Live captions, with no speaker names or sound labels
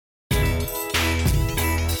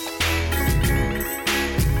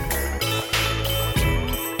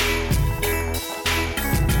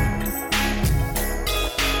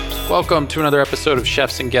Welcome to another episode of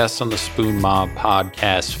Chefs and Guests on the Spoon Mob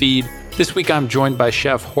podcast feed. This week I'm joined by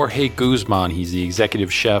Chef Jorge Guzman. He's the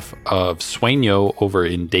executive chef of Sueño over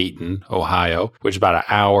in Dayton, Ohio, which is about an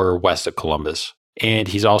hour west of Columbus. And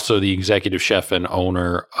he's also the executive chef and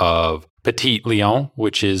owner of Petit Lion,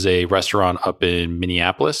 which is a restaurant up in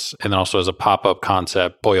Minneapolis, and then also has a pop-up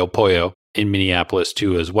concept, Pollo Pollo, in Minneapolis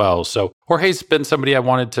too as well. So Jorge's been somebody I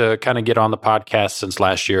wanted to kind of get on the podcast since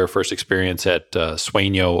last year, first experience at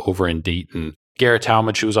Sueño over in Dayton. Garrett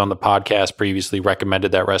Talmadge, who was on the podcast previously,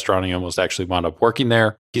 recommended that restaurant. He almost actually wound up working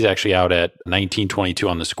there. He's actually out at 1922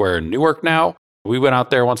 on the Square in Newark now. We went out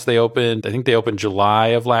there once they opened. I think they opened July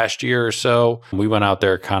of last year or so. We went out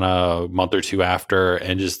there kind of a month or two after,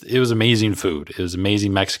 and it was amazing food. It was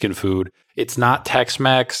amazing Mexican food. It's not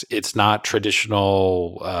Tex-Mex. It's not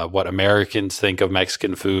traditional, what Americans think of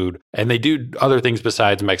Mexican food. And they do other things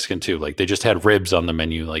besides Mexican too. Like they just had ribs on the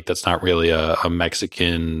menu. Like that's not really a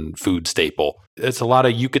Mexican food staple. It's a lot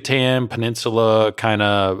of Yucatan Peninsula kind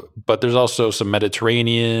of, but there's also some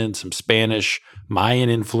Mediterranean, some Spanish, Mayan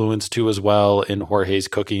influence too as well in Jorge's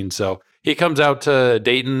cooking. So he comes out to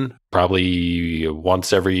Dayton probably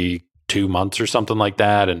once every 2 months or something like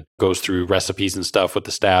that and goes through recipes and stuff with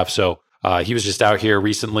the staff. So he was just out here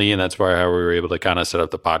recently, and that's why we were able to kind of set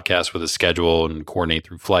up the podcast with his schedule and coordinate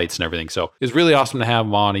through flights and everything. So it's really awesome to have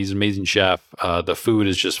him on. He's an amazing chef. The food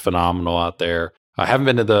is just phenomenal out there. I haven't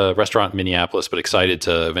been to the restaurant in Minneapolis, but excited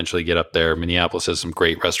to eventually get up there. Minneapolis has some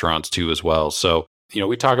great restaurants too as well. So,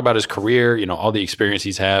 we talk about his career, all the experience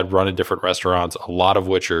he's had running different restaurants, a lot of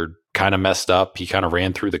which are kind of messed up. He kind of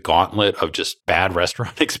ran through the gauntlet of just bad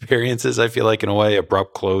restaurant experiences, I feel like, in a way,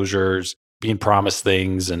 abrupt closures, being promised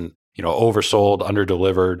things and, oversold,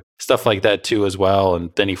 underdelivered, stuff like that too as well. And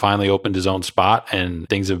then he finally opened his own spot and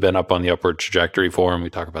things have been up on the upward trajectory for him. We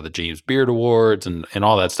talk about the James Beard Awards and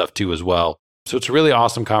all that stuff too as well. So it's a really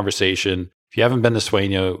awesome conversation. If you haven't been to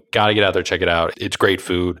Sueño, got to get out there, check it out. It's great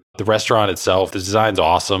food. The restaurant itself, the design's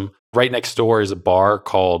awesome. Right next door is a bar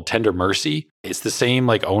called Tender Mercy. It's the same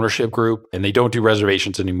ownership group, and they don't do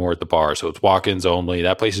reservations anymore at the bar. So it's walk-ins only.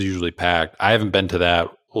 That place is usually packed. I haven't been to that.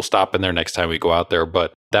 We'll stop in there next time we go out there,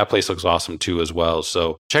 but that place looks awesome too as well.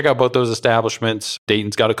 So check out both those establishments.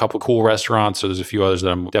 Dayton's got a couple cool restaurants, so there's a few others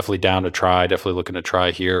that I'm definitely down to try, definitely looking to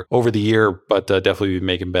try here over the year, but definitely be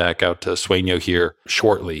making back out to Sueño here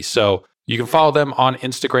shortly. So you can follow them on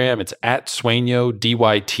Instagram. It's at Sueño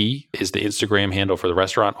DYT is the Instagram handle for the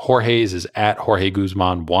restaurant. Jorge's is at Jorge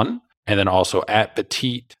Guzman 1. And then also at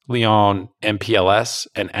Petit Lion MPLS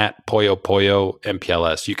and at Pollo Pollo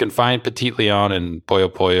MPLS. You can find Petit Lion and Pollo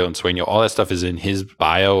Pollo and Sueño. All that stuff is in his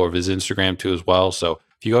bio of his Instagram too as well. So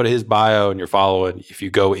if you go to his bio and you're following, if you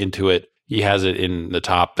go into it, he has it in the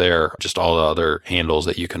top there, just all the other handles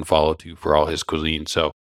that you can follow too for all his cuisine.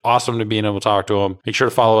 So awesome to being able to talk to him. Make sure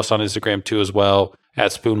to follow us on Instagram too as well,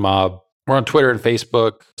 at Spoon Mob. We're on Twitter and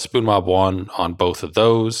Facebook, SpoonMob1 on both of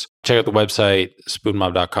those. Check out the website,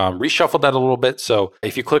 spoonmob.com. Reshuffled that a little bit. So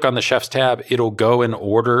if you click on the chefs tab, it'll go in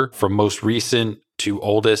order from most recent to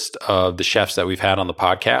oldest of the chefs that we've had on the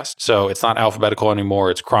podcast. So it's not alphabetical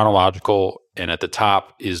anymore. It's chronological. And at the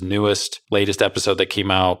top is newest, latest episode that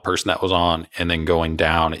came out, person that was on. And then going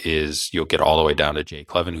down is you'll get all the way down to Jay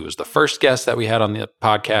Clevin, who was the first guest that we had on the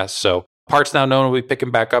podcast. So parts now known, we'll be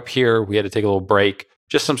picking back up here. We had to take a little break.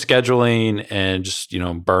 Just some scheduling and just,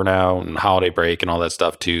 burnout and holiday break and all that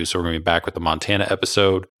stuff too. So we're going to be back with the Montana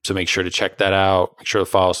episode. So make sure to check that out. Make sure to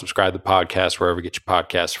follow, subscribe to the podcast, wherever you get your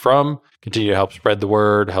podcasts from. Continue to help spread the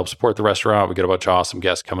word, help support the restaurant. We got a bunch of awesome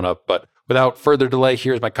guests coming up. But without further delay,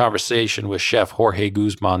 here's my conversation with Chef Jorge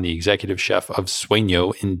Guzman, the executive chef of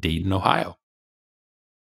Sueño in Dayton, Ohio.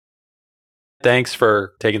 Thanks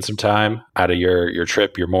for taking some time out of your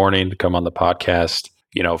trip, your morning to come on the podcast.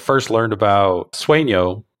 First learned about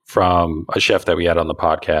Sueño from a chef that we had on the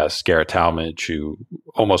podcast, Garrett Talmadge, who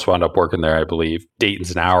almost wound up working there, I believe.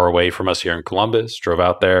 Dayton's an hour away from us here in Columbus. Drove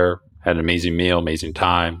out there, had an amazing meal, amazing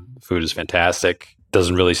time. Food is fantastic.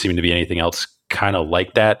 Doesn't really seem to be anything else kind of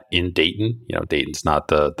like that in Dayton. Dayton's not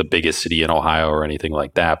the biggest city in Ohio or anything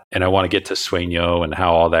like that. And I want to get to Sueño and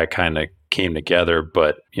how all that kind of came together.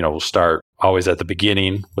 But, we'll start always at the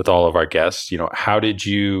beginning with all of our guests. How did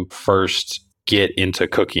you first get into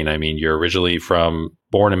cooking? I mean, you're originally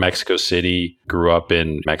born in Mexico City, grew up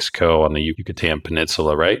in Mexico on the Yucatan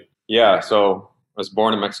Peninsula, right? Yeah. So I was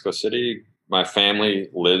born in Mexico City. My family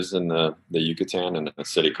lives in the Yucatan in a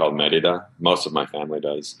city called Merida. Most of my family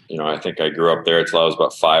does. I think I grew up there until I was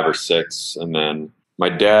about 5 or 6. And then my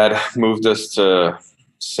dad moved us to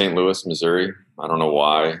St. Louis, Missouri. I don't know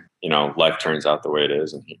why. life turns out the way it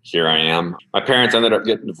is. And here I am. My parents ended up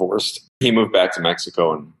getting divorced. He moved back to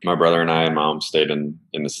Mexico, and my brother and I and mom stayed in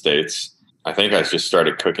the States. I think I just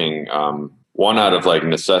started cooking, one out of like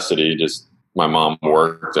necessity, just my mom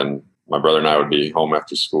worked and my brother and I would be home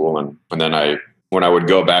after school. And then when I would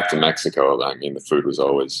go back to Mexico, I mean, the food was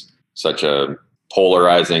always such a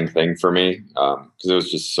polarizing thing for me, because it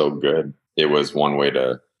was just so good. It was one way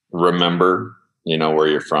to remember, where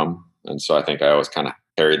you're from. And so I think I always kind of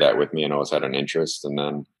carried that with me and always had an interest. And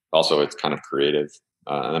then also it's kind of creative.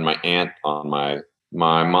 And then my aunt on my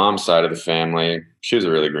mom's side of the family, she was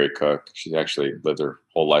a really great cook. She actually lived her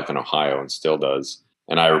whole life in Ohio and still does.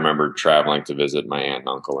 And I remember traveling to visit my aunt and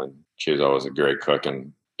uncle, and she was always a great cook.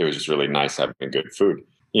 And it was just really nice having good food,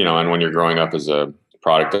 and when you're growing up as a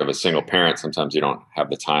product of a single parent, sometimes you don't have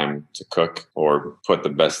the time to cook or put the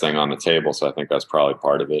best thing on the table. So I think that's probably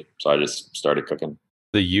part of it. So I just started cooking.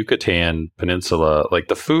 The Yucatan Peninsula, like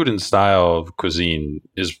the food and style of cuisine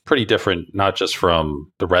is pretty different, not just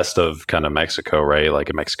from the rest of kind of Mexico, right? Like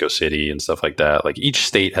in Mexico City and stuff like that. Like each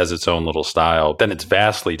state has its own little style. Then it's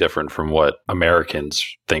vastly different from what Americans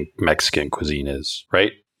think Mexican cuisine is,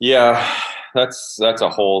 right? Yeah, that's a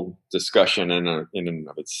whole discussion in and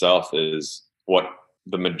of itself, is what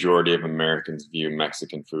the majority of Americans view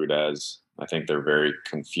Mexican food as. I think they're very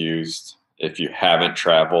confused. If you haven't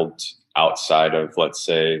traveled outside of, let's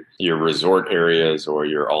say, your resort areas or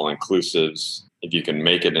your all-inclusives, if you can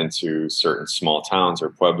make it into certain small towns or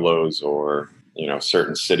pueblos or,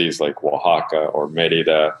 certain cities like Oaxaca or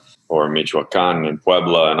Mérida or Michoacán and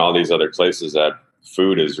Puebla and all these other places, that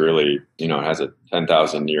food is really, it has a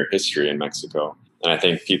 10,000-year history in Mexico. And I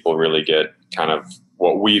think people really get kind of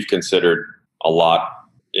what we've considered a lot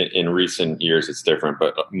in recent years. It's different,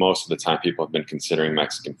 but most of the time people have been considering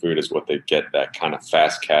Mexican food as what they get, that kind of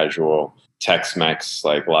fast casual Tex-Mex,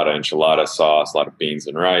 like a lot of enchilada sauce, a lot of beans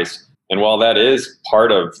and rice. And while that is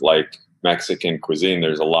part of like Mexican cuisine,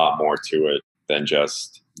 there's a lot more to it than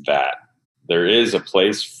just that. There is a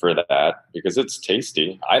place for that because it's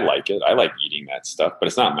tasty. I like it. I like eating that stuff, but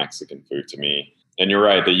it's not Mexican food to me. And you're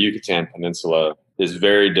right, the Yucatan Peninsula is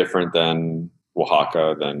very different than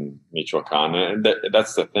Oaxaca, than Michoacan. And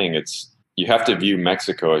that's the thing. You have to view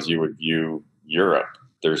Mexico as you would view Europe.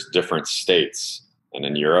 There's different states. And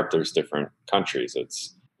in Europe, there's different countries.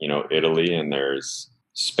 It's, Italy, and there's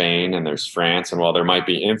Spain, and there's France. And while there might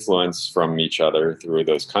be influence from each other through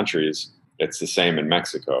those countries, it's the same in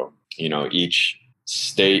Mexico. Each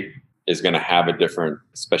state is going to have a different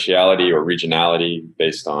speciality or regionality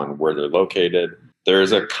based on where they're located. There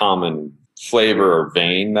is a common flavor or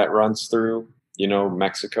vein that runs through,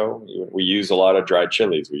 Mexico. We use a lot of dried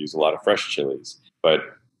chilies. We use a lot of fresh chilies. But,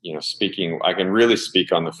 I can really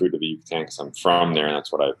speak on the food of the Yucatan because I'm from there, and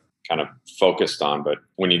that's what I've kind of focused on. But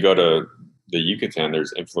when you go to the Yucatan,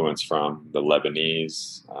 there's influence from the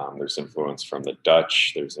Lebanese, there's influence from the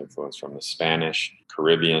Dutch, there's influence from the Spanish,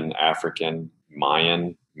 Caribbean, African,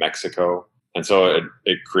 Mayan, Mexico. And so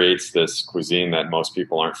it creates this cuisine that most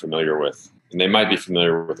people aren't familiar with. And they might be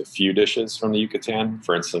familiar with a few dishes from the Yucatan.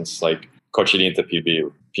 For instance, like cochinita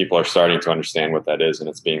pibil. People are starting to understand what that is, and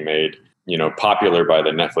it's being made, popular by the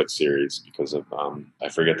Netflix series because of, I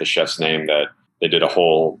forget the chef's name, that they did a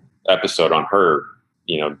whole episode on her,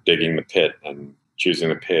 digging the pit and choosing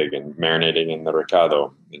the pig and marinating in the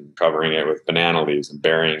recado and covering it with banana leaves and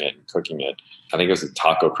burying it and cooking it. I think it was the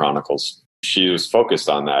Taco Chronicles. She was focused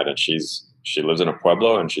on that, and she lives in a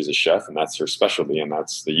pueblo, and she's a chef, and that's her specialty, and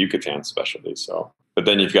that's the Yucatan specialty. So, but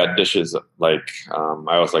then you've got dishes like,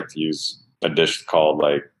 I always like to use a dish called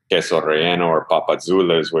like queso relleno or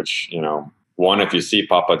papazules, which, one, if you see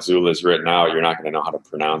papazules written out, you're not going to know how to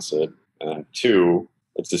pronounce it. And two,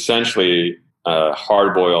 it's essentially a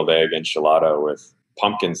hard-boiled egg enchilada with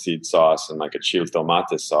pumpkin seed sauce and like a chile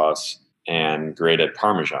tomate sauce and grated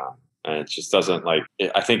Parmesan. And it just doesn't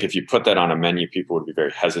I think if you put that on a menu, people would be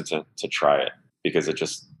very hesitant to try it because it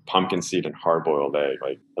just pumpkin seed and hard-boiled egg.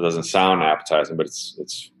 Like, it doesn't sound appetizing, but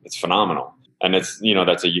it's phenomenal. And it's,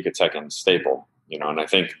 that's a Yucatecan staple, and I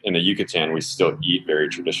think in the Yucatan, we still eat very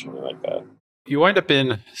traditionally like that. You wind up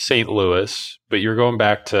in St. Louis, but you're going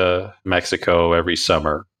back to Mexico every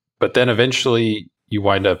summer. But then eventually you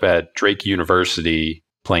wind up at Drake University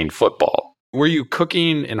playing football. Were you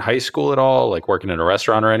cooking in high school at all, like working in a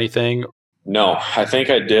restaurant or anything? No, I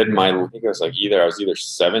think I did I think it was I was either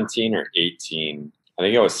 17 or 18. I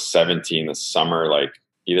think I was 17 the summer,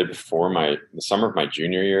 either before the summer of my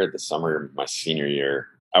junior year, the summer of my senior year.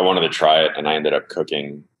 I wanted to try it, and I ended up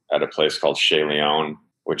cooking at a place called Chez Leon,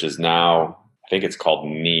 which is now, I think it's called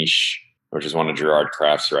Niche, which is one of Gerard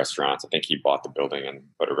Kraft's restaurants. I think he bought the building and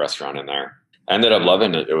put a restaurant in there. I ended up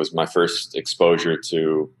loving it. It was my first exposure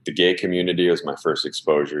to the gay community. It was my first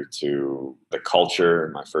exposure to the culture,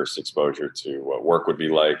 my first exposure to what work would be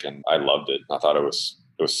like. And I loved it. I thought it was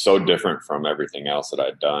so different from everything else that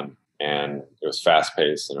I'd done. And it was fast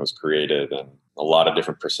paced and it was creative and a lot of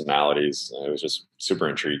different personalities. And it was just super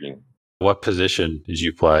intriguing. What position did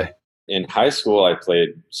you play? In high school, I played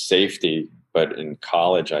safety, but in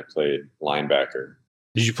college, I played linebacker.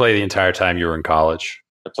 Did you play the entire time you were in college?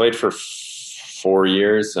 I played for 4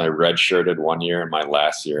 years. I redshirted 1 year. And my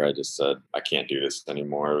last year, I just said, I can't do this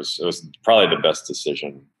anymore. It was probably the best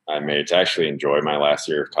decision I made to actually enjoy my last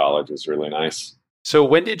year of college. It was really nice. So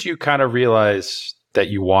when did you kind of realize that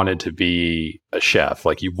you wanted to be a chef?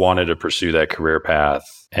 Like you wanted to pursue that career path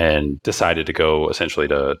and decided to go essentially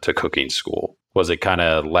to cooking school? Was it kind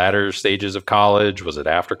of latter stages of college? Was it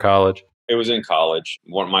after college? It was in college.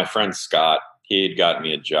 My friend Scott, he had gotten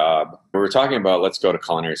me a job. We were talking about let's go to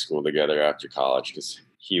culinary school together after college because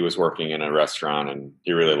he was working in a restaurant and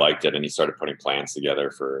he really liked it. And he started putting plans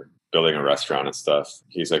together for building a restaurant and stuff.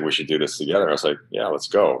 He's like, we should do this together. I was like, yeah, let's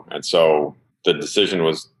go. And so the decision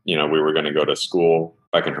was, we were going to go to school.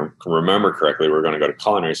 If I can remember correctly, we were going to go to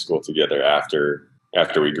culinary school together after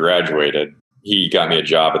we graduated. He got me a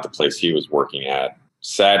job at the place he was working at.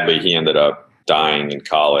 Sadly, he ended up dying in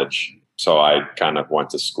college. So I kind of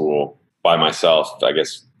went to school by myself, I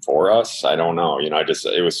guess, for us. I don't know.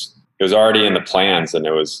 It was already in the plans and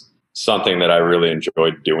it was something that I really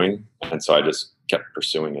enjoyed doing. And so I just kept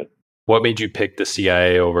pursuing it. What made you pick the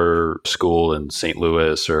CIA over school in St.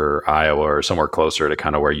 Louis or Iowa or somewhere closer to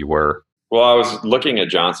kind of where you were? Well, I was looking at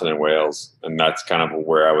Johnson & Wales, and that's kind of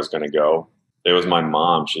where I was going to go. It was my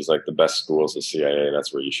mom. She's like, the best school is the CIA.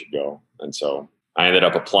 That's where you should go. And so I ended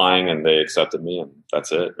up applying, and they accepted me, and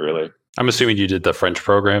that's it, really. I'm assuming you did the French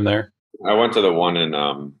program there? I went to the one in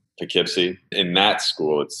Poughkeepsie. In that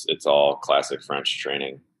school, it's all classic French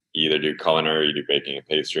training. You either do culinary, you do baking and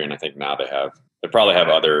pastry, and I think now they probably have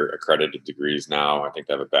other accredited degrees now. I think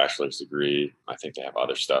they have a bachelor's degree. I think they have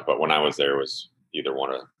other stuff. But when I was there, it was either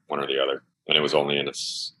one or the other. And it was only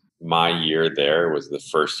my year there was the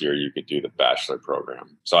first year you could do the bachelor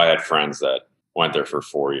program. So I had friends that went there for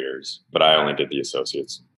 4 years, but I only did the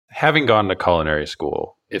associates. Having gone to culinary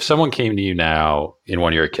school, if someone came to you now in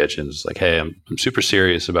one of your kitchens, like, hey, I'm super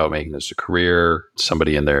serious about making this a career,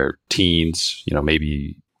 somebody in their teens,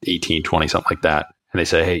 maybe 18, 20, something like that. And they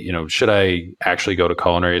say, hey, should I actually go to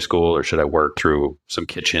culinary school or should I work through some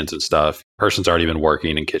kitchens and stuff? Person's already been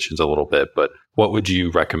working in kitchens a little bit, but what would you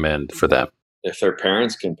recommend for them? If their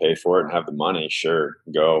parents can pay for it and have the money, sure,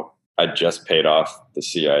 go. I just paid off the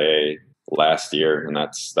CIA last year, and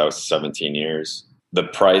that was 17 years. The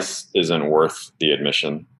price isn't worth the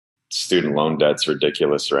admission. Student loan debt's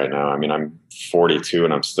ridiculous right now. I mean, I'm 42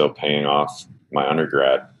 and I'm still paying off my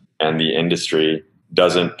undergrad, and the industry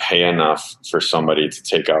doesn't pay enough for somebody to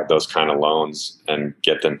take out those kind of loans and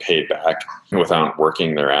get them paid back without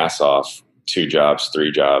working their ass off 2 jobs, 3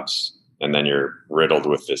 jobs. And then you're riddled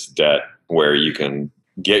with this debt where you can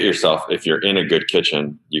get yourself, if you're in a good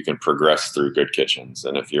kitchen, you can progress through good kitchens.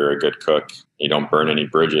 And if you're a good cook, you don't burn any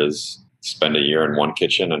bridges, spend a year in one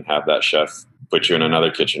kitchen and have that chef put you in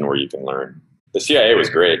another kitchen where you can learn. The CIA was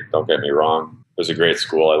great. Don't get me wrong. It was a great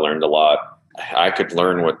school. I learned a lot. I could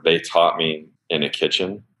learn what they taught me in a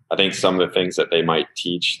kitchen. I think some of the things that they might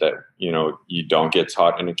teach that, you don't get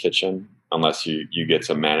taught in a kitchen unless you get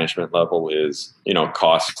to management level is,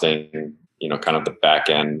 costing, kind of the back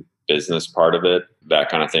end business part of it, that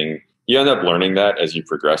kind of thing. You end up learning that as you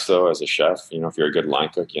progress though, as a chef. If you're a good line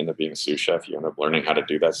cook, you end up being a sous chef. You end up learning how to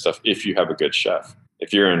do that stuff if you have a good chef.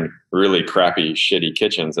 If you're in really crappy, shitty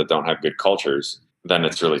kitchens that don't have good cultures, then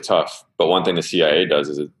it's really tough. But one thing the CIA does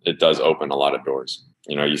is it does open a lot of doors.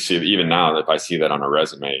 You see, even now, if I see that on a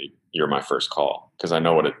resume, you're my first call because I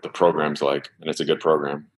know what the program's like, and it's a good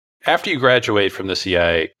program. After you graduate from the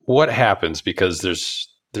CIA, what happens? Because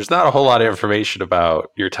there's not a whole lot of information about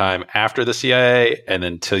your time after the CIA and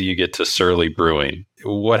until you get to Surly Brewing.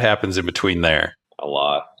 What happens in between there? A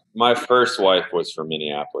lot. My first wife was from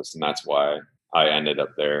Minneapolis, and that's why I ended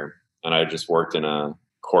up there. And I just worked in a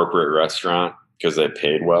corporate restaurant because they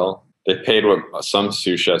paid well. They paid what some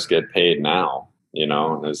sous chefs get paid now.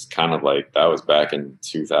 And it's kind of like that was back in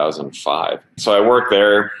 2005. So I worked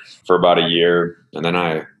there for about a year, and then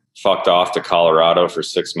I fucked off to Colorado for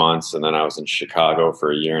 6 months, and then I was in Chicago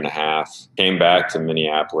for a year and a half. Came back to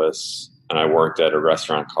Minneapolis, and I worked at a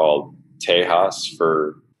restaurant called Tejas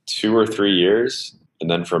for 2 or 3 years. And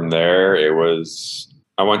then from there,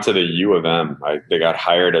 I went to the U of M. They got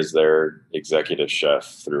hired as their executive chef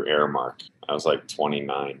through Aramark. I was like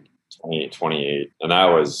 28, and that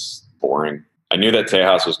was boring. I knew that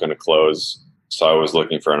Tejas was going to close So I was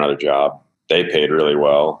looking for another job. They paid really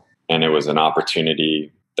well. And it was an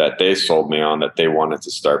opportunity that they sold me on, that they wanted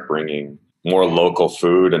to start bringing more local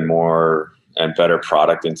food and more and better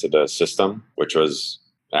product into the system, which was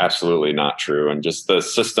absolutely not true. And just the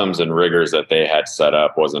systems and rigors that they had set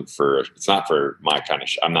up it's not for my kind of,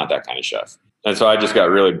 I'm not that kind of chef. And so I just got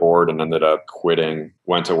really bored and ended up quitting,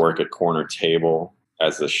 went to work at Corner Table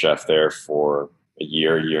as the chef there for a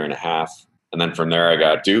year and a half. And then from there, I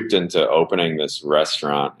got duped into opening this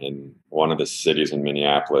restaurant in one of the cities in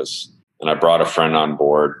Minneapolis. And I brought a friend on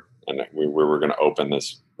board, and we were going to open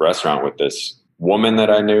this restaurant with this woman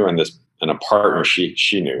that I knew and a partner she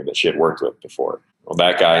knew that she had worked with before. Well,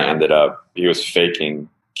 that guy he was faking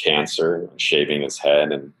cancer, shaving his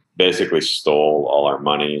head, and basically stole all our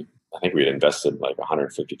money. I think we had invested like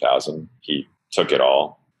 $150,000. He took it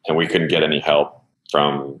all, and we couldn't get any help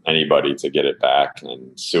from anybody to get it back,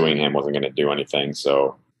 and suing him wasn't going to do anything.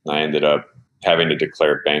 So I ended up having to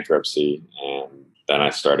declare bankruptcy, and then I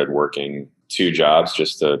started working 2 jobs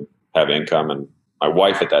just to have income. And my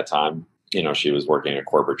wife at that time, she was working a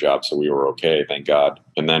corporate job, so we were okay, thank God.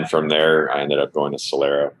 And then from there, I ended up going to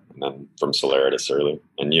Solera, and then from Solera to Surly.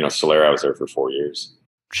 And, Solera, I was there for 4 years.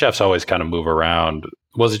 Chefs always kind of move around.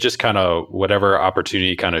 Was it just kind of whatever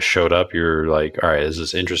opportunity kind of showed up, you're like, all right, is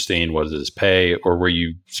this interesting? What does this pay? Or were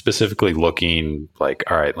you specifically looking like,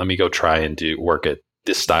 all right, let me go try and work at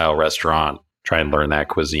this style restaurant, try and learn that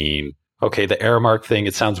cuisine? Okay, the Aramark thing,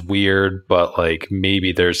 it sounds weird, but like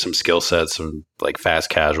maybe there's some skill sets, some like fast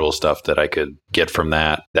casual stuff that I could get from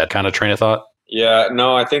that kind of train of thought? Yeah,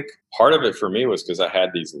 no, I think part of it for me was because I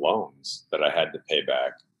had these loans that I had to pay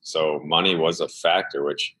back. So money was a factor,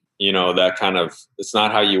 which, that kind of, it's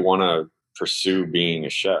not how you want to pursue being a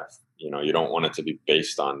chef. You don't want it to be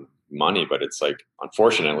based on money, but it's like,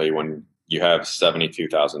 unfortunately, when you have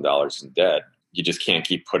 $72,000 in debt, you just can't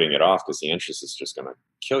keep putting it off because the interest is just going to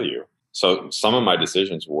kill you. So some of my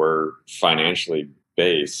decisions were financially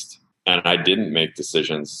based, and I didn't make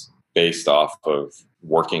decisions based off of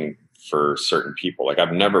working for certain people. Like,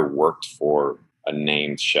 I've never worked for a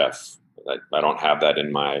named chef. I don't have that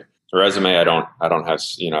in my resume. I don't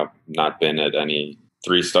have, not been at any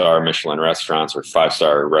 3-star Michelin restaurants or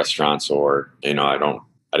 5-star restaurants, or,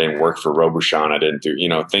 I didn't work for Robuchon. I didn't do,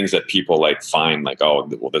 things that people like find like, oh,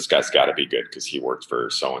 well, this guy's got to be good because he worked for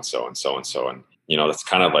so-and-so and so-and-so. And, that's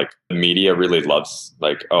kind of like the media really loves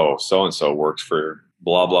like, oh, so-and-so worked for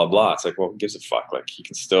blah, blah, blah. It's like, well, who gives a fuck? Like, he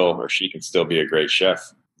can still, or she can still be a great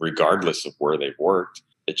chef regardless of where they've worked.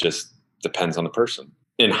 It just depends on the person.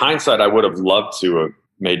 In hindsight, I would have loved to have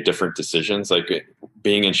made different decisions. Like,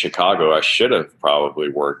 being in Chicago, I should have probably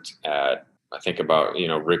worked at, I think about,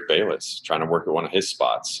 Rick Bayless, trying to work at one of his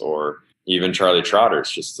spots, or even Charlie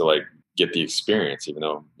Trotter's, just to like get the experience, even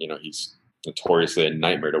though, he's notoriously a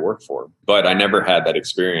nightmare to work for. But I never had that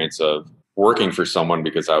experience of working for someone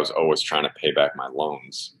because I was always trying to pay back my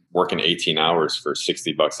loans. Working 18 hours for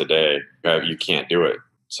 $60 a day, you can't do it.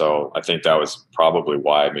 So I think that was probably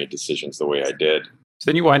why I made decisions the way I did. So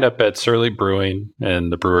then you wind up at Surly Brewing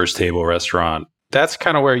and the Brewer's Table restaurant. That's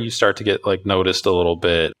kind of where you start to get like noticed a little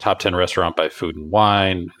bit. Top 10 restaurant by Food and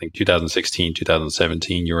Wine. I think 2016,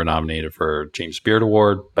 2017, you were nominated for James Beard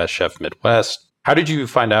Award, Best Chef Midwest. How did you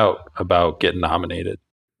find out about getting nominated?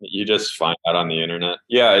 You just find out on the internet.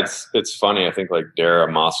 Yeah, it's funny. I think like Dara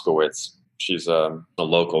Moskowitz, she's a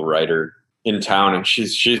local writer in town, and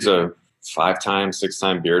she's a 5-time,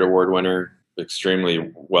 6-time Beard Award winner.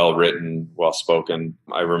 Extremely well written, well spoken.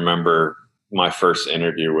 I remember my first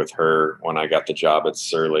interview with her when I got the job at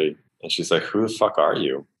Surly, and she's like, "Who the fuck are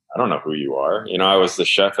you?" I don't know who you are. I was the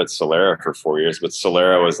chef at Solera for 4 years, but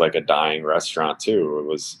Solera was like a dying restaurant too. It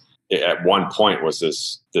was, at one point, was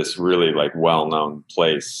this really like well-known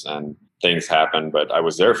place, and things happened, but I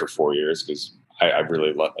was there for 4 years because I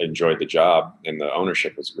really enjoyed the job, and the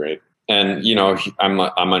ownership was great. And,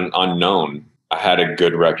 I'm an unknown. I had a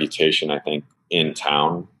good reputation, I think, in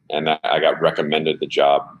town, and I got recommended the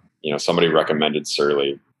job. Somebody recommended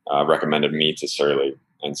Surly, recommended me to Surly.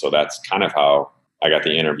 And so that's kind of how I got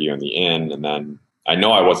the interview in the inn. And then I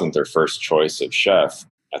know I wasn't their first choice of chef.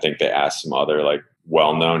 I think they asked some other like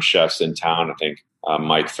well-known chefs in town. I think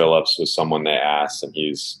Mike Phillips was someone they asked, and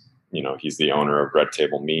he's the owner of Red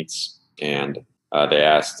Table Meats. And they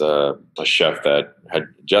asked a chef that had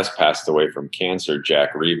just passed away from cancer,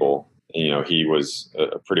 Jack Riebel. He was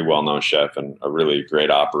a pretty well-known chef and a really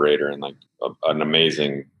great operator, and like an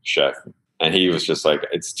amazing chef. And he was just like,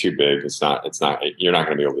 it's too big. It's not, you're not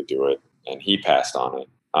going to be able to do it. And he passed on it.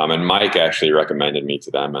 And Mike actually recommended me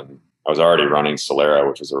to them, and I was already running Solera,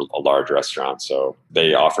 which was a large restaurant. So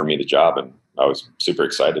they offered me the job, and I was super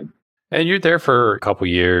excited. And you're there for a couple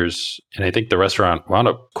years, and I think the restaurant wound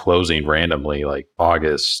up closing randomly, like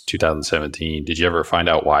August 2017. Did you ever find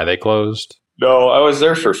out why they closed? No, I was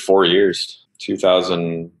there for 4 years,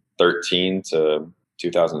 2013 to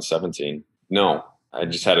 2017. No, I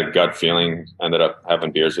just had a gut feeling. Ended up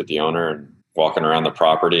having beers with the owner and walking around the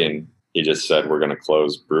property, and he just said, "We're going to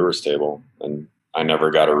close Brewer's Table." And I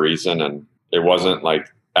never got a reason. And it wasn't like,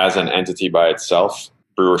 as an entity by itself,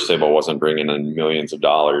 Brewer's Table wasn't bringing in millions of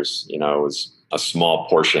dollars. It was a small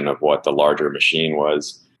portion of what the larger machine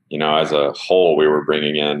was. As a whole, we were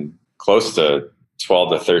bringing in close to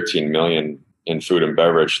 12 to 13 million in food and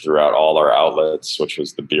beverage throughout all our outlets, which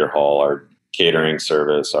was the beer hall, our catering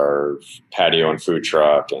service, our patio and food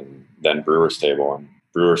truck, and then Brewer's Table. And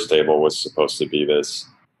Brewer's Table was supposed to be this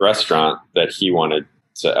restaurant that he wanted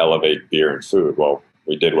to elevate beer and food. Well,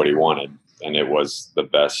 we did what he wanted, and it was the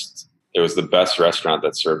best. It was the best restaurant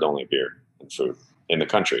that served only beer and food in the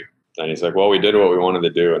country. And he's like, "Well, we did what we wanted to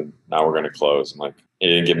do, and now we're going to close." I'm like, he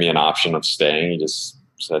didn't give me an option of staying. He just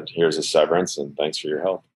said, "Here's a severance, and thanks for your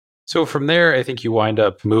help." So from there, I think you wind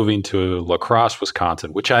up moving to La Crosse,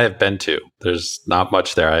 Wisconsin, which I have been to. There's not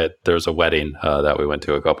much there. There was a wedding that we went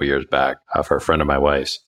to a couple years back for a friend of my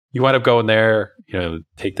wife's. You wind up going there,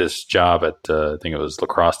 take this job at, I think it was La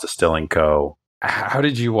Crosse Distilling Co. How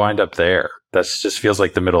did you wind up there? That just feels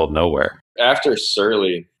like the middle of nowhere. After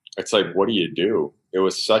Surly, it's like, what do you do? It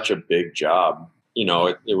was such a big job.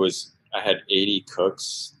 I had 80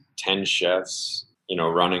 cooks, 10 chefs,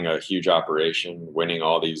 running a huge operation, winning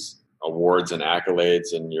all these awards and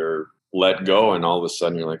accolades, and you're let go. And all of a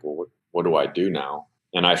sudden you're like, well, what do I do now?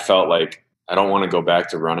 And I felt like I don't want to go back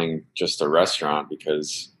to running just a restaurant,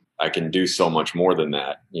 because I can do so much more than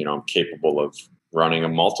that. I'm capable of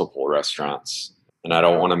running multiple restaurants, and I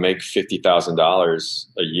don't want to make $50,000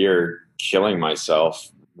 a year killing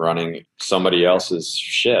myself running somebody else's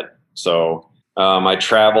shit. So I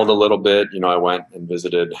traveled a little bit. I went and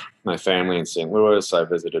visited my family in St. Louis. I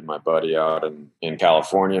visited my buddy out in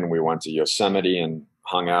California, and we went to Yosemite and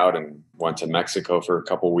hung out, and went to Mexico for a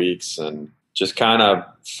couple weeks, and just kind of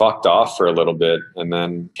fucked off for a little bit, and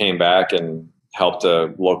then came back and helped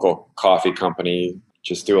a local coffee company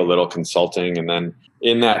just do a little consulting. And then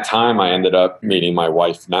in that time, I ended up meeting my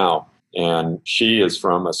wife now. And she is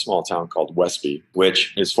from a small town called Westby,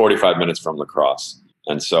 which is 45 minutes from La Crosse.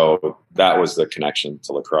 And so that was the connection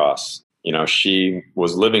to La Crosse. She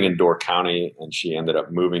was living in Door County, and she ended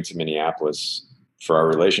up moving to Minneapolis for our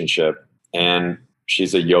relationship. And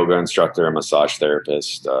she's a yoga instructor, a massage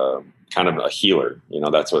therapist, kind of a healer.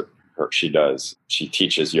 That's what she does. She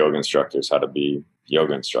teaches yoga instructors how to be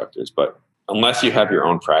yoga instructors. But unless you have your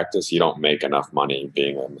own practice, you don't make enough money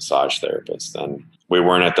being a massage therapist. And we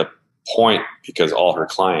weren't at the point, because all her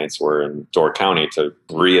clients were in Door County, to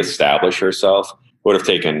reestablish herself would have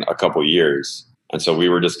taken a couple years. And so we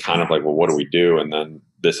were just kind of like, well, what do we do? And then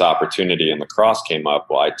this opportunity in La Crosse came up.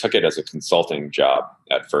 Well, I took it as a consulting job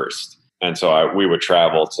at first. And so we would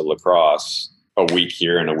travel to La Crosse a week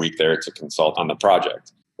here and a week there to consult on the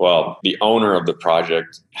project. Well, the owner of the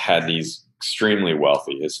project had these extremely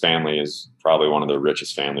wealthy. His family is probably one of the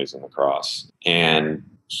richest families in La Crosse. And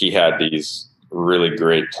he had these really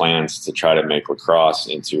great plans to try to make La Crosse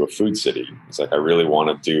into a food city. It's like, I really want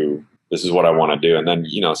to do, this is what I want to do. And then,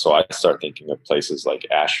 so I start thinking of places like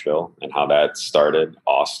Asheville and how that started,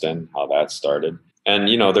 Austin, how that started. And,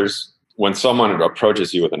 when someone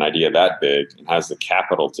approaches you with an idea that big and has the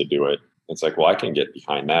capital to do it, it's like, well, I can get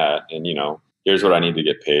behind that. And, here's what I need to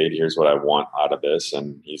get paid. Here's what I want out of this.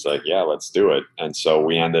 And he's like, yeah, let's do it. And so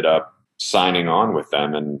we ended up signing on with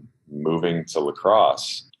them and moving to La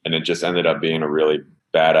Crosse. And it just ended up being a really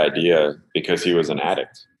bad idea, because he was an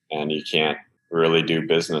addict, and you can't really do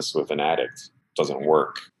business with an addict. It doesn't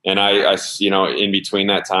work. And I, in between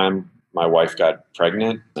that time, my wife got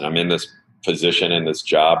pregnant, and I'm in this position in this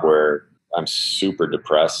job where I'm super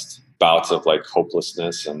depressed, bouts of like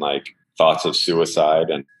hopelessness and like thoughts of suicide.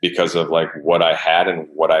 And because of like what I had and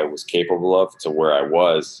what I was capable of, to where I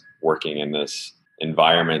was working in this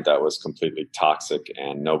environment that was completely toxic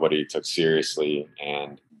and nobody took seriously,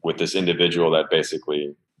 and with this individual that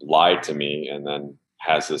basically lied to me and then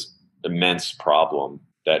has this immense problem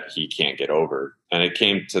that he can't get over. And it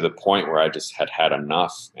came to the point where I just had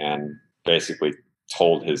enough, and basically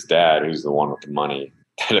told his dad, who's the one with the money,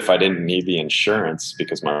 that if I didn't need the insurance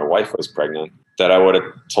because my wife was pregnant, that I would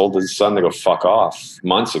have told his son to go fuck off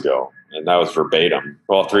months ago. And that was verbatim.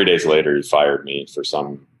 Well, 3 days later, he fired me for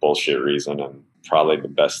some bullshit reason, and probably the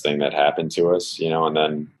best thing that happened to us, and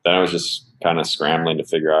then I was just kind of scrambling to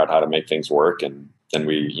figure out how to make things work. And then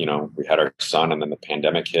we had our son, and then the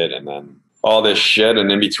pandemic hit, and then all this shit.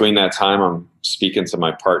 And in between that time, I'm speaking to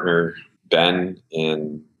my partner, Ben,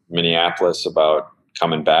 in Minneapolis about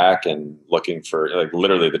coming back and looking for, like,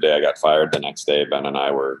 literally the day I got fired, the next day, Ben and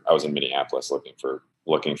I was in Minneapolis looking for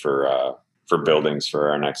buildings for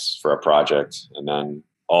our project. And then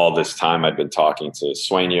all this time I'd been talking to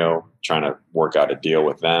Sueño, trying to work out a deal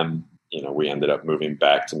with them. We ended up moving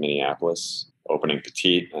back to Minneapolis, opening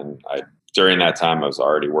Petite. And during that time, I was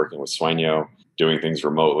already working with Sueño, doing things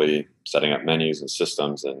remotely, setting up menus and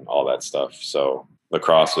systems and all that stuff. So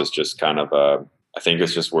Lacrosse was just kind of I think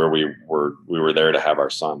it's just where we were there to have our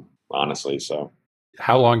son, honestly. So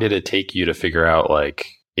how long did it take you to figure out, like,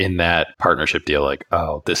 in that partnership deal, like,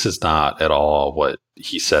 oh, this is not at all what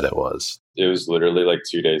he said it was? It was literally like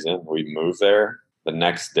 2 days in. We moved there. The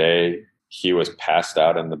next day, he was passed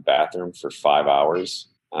out in the bathroom for 5 hours.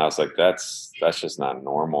 And I was like, that's just not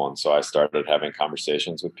normal. And so I started having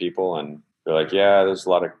conversations with people, and they're like, yeah, there's a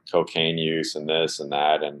lot of cocaine use and this and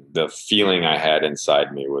that. And the feeling I had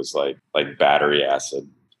inside me was like battery acid.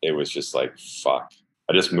 It was just like, fuck,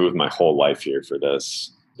 I just moved my whole life here for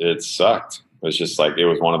this. It sucked. It was just like, it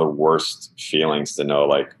was one of the worst feelings to know,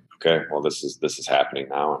 like, okay, well, this is happening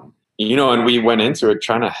now. And, and we went into it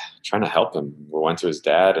trying to help him. We went to his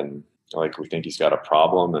dad and, like, we think he's got a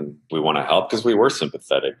problem and we want to help because we were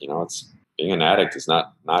sympathetic. It's being an addict is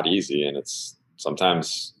not easy, and it's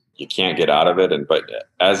sometimes you can't get out of it. But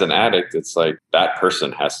as an addict, it's like that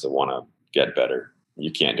person has to want to get better.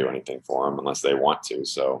 You can't do anything for them unless they want to.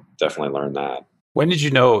 So definitely learn that. When did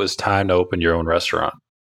you know it was time to open your own restaurant?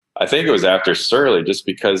 I think it was after Surly, just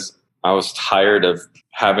because I was tired of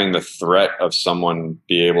having the threat of someone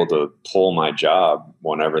be able to pull my job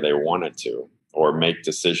whenever they wanted to, or make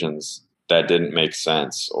decisions that didn't make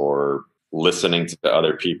sense, or listening to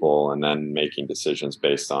other people and then making decisions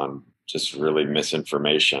based on just really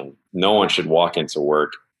misinformation. No one should walk into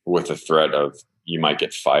work with the threat of you might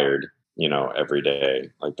get fired, every day.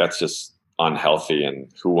 Like, that's just unhealthy,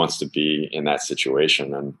 and who wants to be in that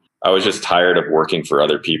situation? And I was just tired of working for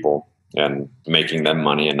other people and making them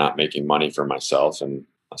money and not making money for myself. And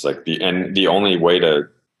I was like, the only way to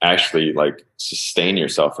actually, like, sustain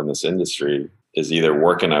yourself in this industry is either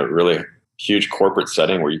work in a really huge corporate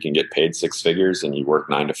setting where you can get paid 6 figures and you work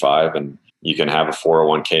 9 to 5 and you can have a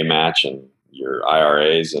 401k match and your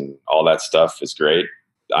IRAs and all that stuff is great.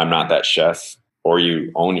 I'm not that chef. Or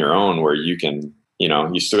you own your own where you can,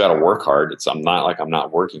 you still got to work hard. I'm not like I'm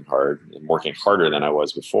not working hard. I'm working harder than I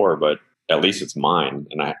was before, but at least it's mine,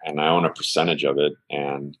 and I own a percentage of it,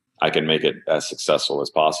 and I can make it as successful as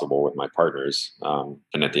possible with my partners.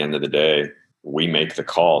 And at the end of the day, we make the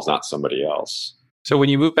calls, not somebody else. So when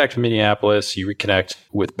you move back to Minneapolis, you reconnect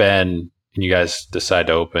with Ben and you guys decide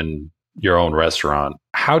to open your own restaurant.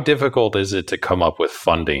 How difficult is it to come up with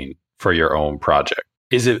funding for your own project?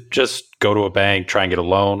 Is it just go to a bank, try and get a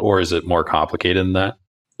loan, or is it more complicated than that?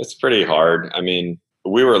 It's pretty hard. I mean,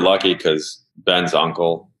 we were lucky because Ben's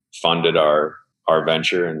uncle funded our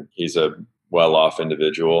venture, and he's a well-off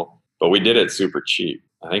individual, but we did it super cheap.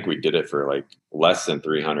 I think we did it for like less than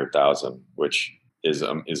 $300,000, which is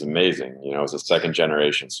amazing. It's a second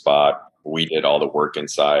generation spot. We did all the work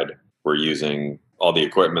inside. We're using all the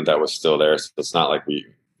equipment that was still there. So it's not like we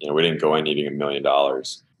didn't go in needing $1 million.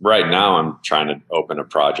 Right now I'm trying to open a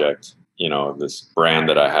project, this brand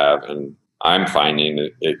that I have, and I'm finding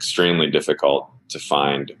it extremely difficult to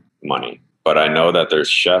find money. But I know that there's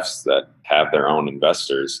chefs that have their own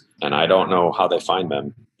investors, and I don't know how they find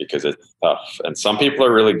them because it's tough. And some people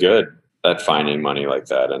are really good at finding money like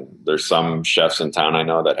that. And there's some chefs in town I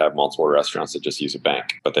know that have multiple restaurants that just use a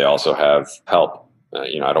bank, but they also have help.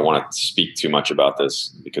 I don't want to speak too much about this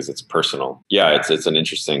because it's personal. Yeah, it's an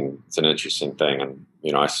interesting thing. And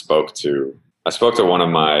I spoke to one of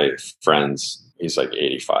my friends. He's like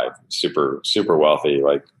 85, super wealthy.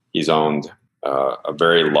 Like, he's owned a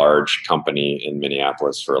very large company in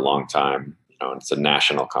Minneapolis for a long time. It's a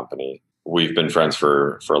national company. We've been friends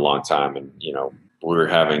for a long time, and we were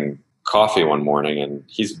having coffee one morning, and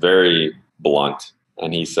he's very blunt.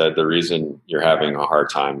 And he said, the reason you're having a hard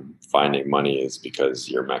time finding money is because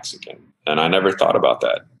you're Mexican. And I never thought about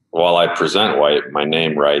that. While I present white, my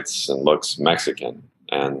name writes and looks Mexican.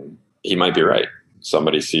 And he might be right.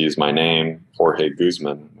 Somebody sees my name, Jorge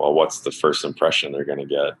Guzman. Well, what's the first impression they're going to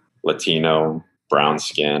get? Latino, brown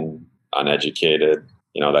skin, uneducated.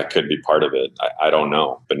 That could be part of it. I don't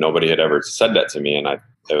know. But nobody had ever said that to me. And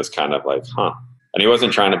it was kind of like, huh. And he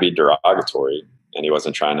wasn't trying to be derogatory, and he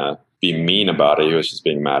wasn't trying to be mean about it. He was just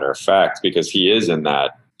being matter of fact, because he is in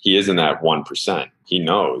that 1%. He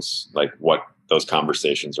knows like what those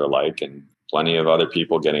conversations are like, and plenty of other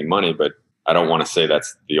people getting money. But I don't want to say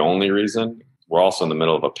that's the only reason. We're also in the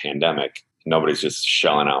middle of a pandemic, Nobody's just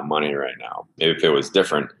shelling out money right now. Maybe if it was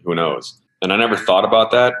different, who knows? And I never thought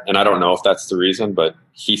about that. And I don't know if that's the reason, but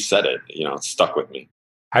he said it, it stuck with me.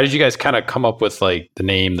 How did you guys kind of come up with like the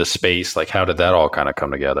name, the space? Like, how did that all kind of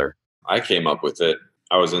come together? I came up with it.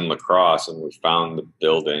 I was in La Crosse and we found the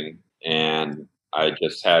building, and I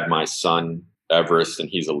just had my son, Everest, and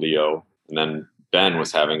he's a Leo. And then Ben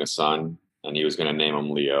was having a son and he was going to name him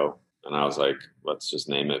Leo. And I was like, let's just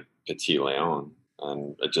name it Petit Leon.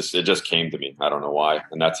 And it just came to me. I don't know why.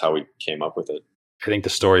 And that's how we came up with it. I think the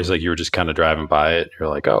story is like you were just kind of driving by it. You're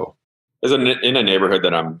like, oh. It's in a neighborhood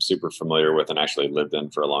that I'm super familiar with and actually lived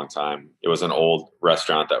in for a long time. It was an old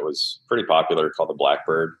restaurant that was pretty popular called the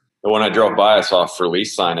Blackbird. But when I drove by, I saw a for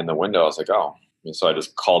lease sign in the window. I was like, oh. And so I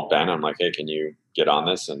just called Ben. I'm like, hey, can you get on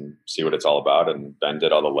this and see what it's all about? And Ben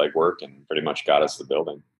did all the legwork and pretty much got us the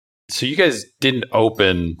building. So you guys didn't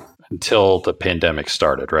open until the pandemic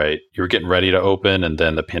started, right? You were getting ready to open and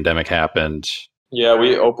then the pandemic happened. Yeah,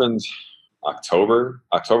 we opened October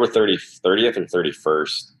 30th or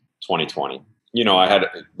 31st, 2020. I had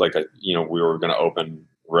we were going to open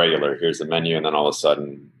regular. Here's the menu. And then all of a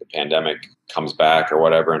sudden the pandemic comes back or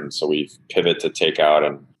whatever. And so we pivot to takeout,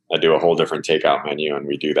 and I do a whole different takeout menu, and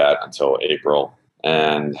we do that until April.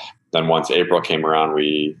 And then once April came around,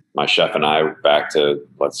 my chef and I back to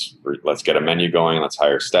let's get a menu going. Let's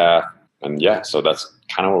hire staff. And yeah, so that's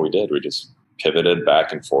kind of what we did. We just pivoted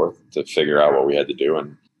back and forth to figure out what we had to do.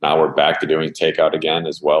 And now we're back to doing takeout again,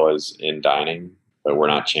 as well as in dining, but we're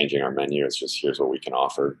not changing our menu. It's just, here's what we can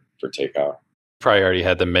offer for takeout. Probably already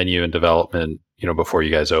had the menu in development, before you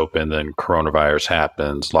guys opened. Then coronavirus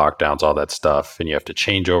happens, lockdowns, all that stuff, and you have to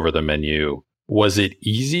change over the menu. Was it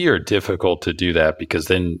easy or difficult to do that? Because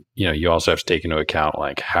then, you also have to take into account,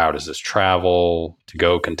 like, how does this travel, to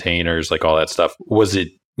go containers, like all that stuff. Was it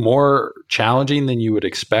more challenging than you would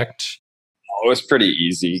expect? Oh, it was pretty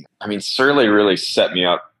easy. I mean, Surly really set me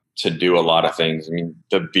up to do a lot of things. I mean,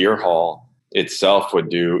 the beer hall itself would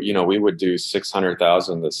do, we would do $600,000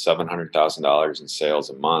 to $700,000 in sales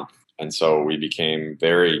a month. And so we became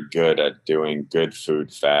very good at doing good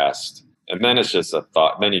food fast. And then it's just a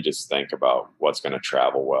thought. Then you just think about what's going to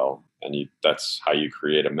travel well. And that's how you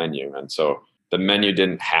create a menu. And so the menu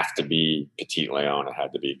didn't have to be Petit Leon. It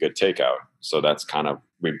had to be good takeout. So that's kind of,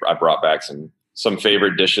 I brought back some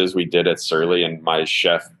favorite dishes we did at Surly, and my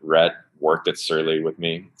chef, Rhett, worked at Surly with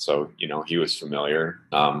me. So, he was familiar.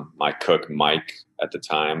 My cook, Mike, at the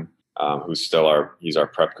time, he's our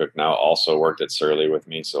prep cook now, also worked at Surly with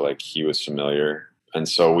me. So like he was familiar. And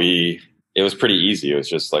so it was pretty easy. It was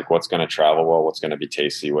just like, what's going to travel well, what's going to be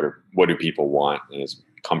tasty, what do people want? And it's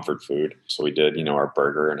comfort food. So we did, our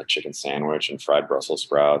burger and a chicken sandwich and fried Brussels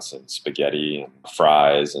sprouts and spaghetti and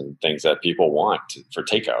fries and things that people want for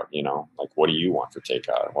takeout. Like, what do you want for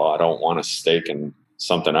takeout? Well, I don't want a steak and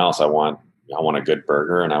something else. I want a good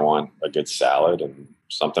burger, and I want a good salad and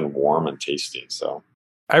something warm and tasty. So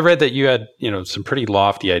I read that you had, some pretty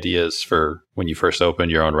lofty ideas for when you first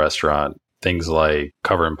opened your own restaurant. Things like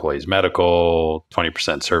cover employees' medical,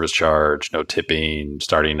 20% service charge, no tipping,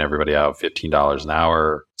 starting everybody out $15 an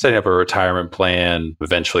hour, setting up a retirement plan,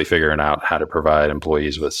 eventually figuring out how to provide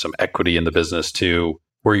employees with some equity in the business too.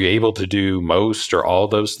 Were you able to do most or all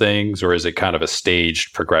those things, or is it kind of a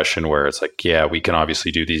staged progression where it's like, yeah, we can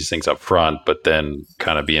obviously do these things up front, but then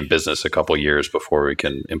kind of be in business a couple of years before we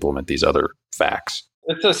can implement these other facts?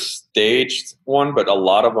 It's a staged one, but a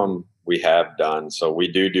lot of them we have done. So we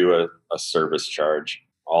do a service charge.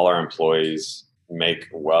 All our employees make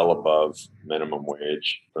well above minimum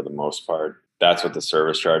wage for the most part. That's what the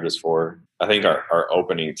service charge is for. I think our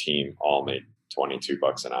opening team all made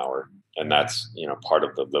 $22 an hour. And that's, part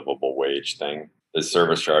of the livable wage thing. The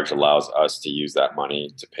service charge allows us to use that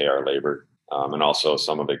money to pay our labor. And also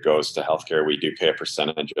some of it goes to healthcare. We do pay a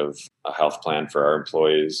percentage of a health plan for our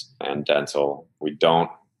employees and dental. We don't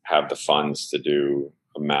have the funds to do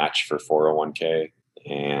a match for 401k,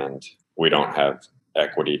 and we don't have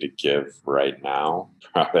equity to give right now.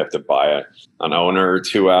 Probably have to buy an owner or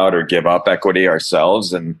two out or give up equity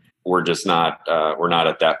ourselves. And we're just not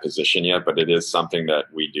at that position yet, but it is something that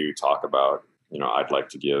we do talk about. I'd like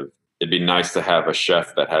to give. It'd be nice to have a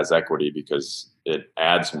chef that has equity because it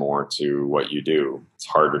adds more to what you do. It's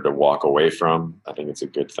harder to walk away from. I think it's a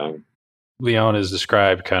good thing. Leon has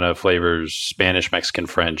described kind of flavors: Spanish, Mexican,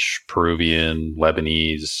 French, Peruvian,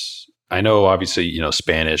 Lebanese. I know obviously,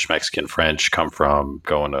 Spanish, Mexican, French come from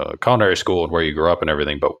going to culinary school and where you grew up and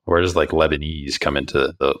everything, but where does like Lebanese come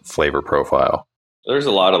into the flavor profile? There's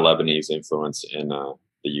a lot of Lebanese influence in the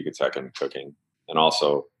Yucatecan cooking. And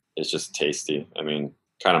also it's just tasty. I mean,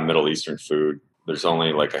 kind of Middle Eastern food. There's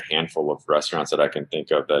only like a handful of restaurants that I can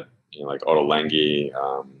think of that, like Ottolenghi,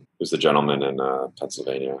 who's the gentleman in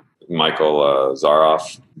Pennsylvania. Michael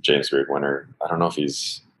Zaroff, James Beard winner. I don't know if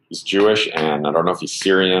he's Jewish, and I don't know if he's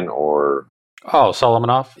Syrian or... Oh,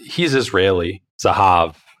 Solomonov? He's Israeli.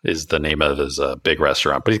 Zahav is the name of his big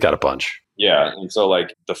restaurant, but he's got a bunch. Yeah, and so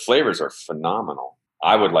like the flavors are phenomenal.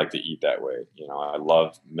 I would like to eat that way. You know, I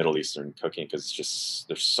love Middle Eastern cooking because it's just,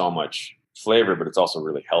 there's so much flavor, but it's also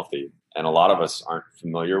really healthy. And a lot of us aren't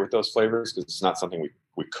familiar with those flavors because it's not something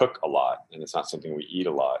we cook a lot, and it's not something we eat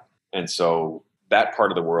a lot. And so that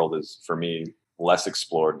part of the world is, for me, less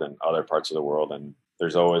explored than other parts of the world. And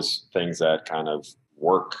there's always things that kind of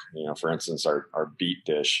work. You know, for instance, our beet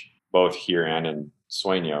dish, both here and in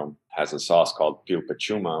Sueño, has a sauce called pil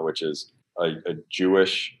pachuma, which is a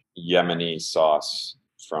Jewish Yemeni sauce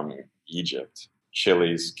from Egypt.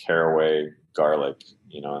 Chilies, caraway, garlic,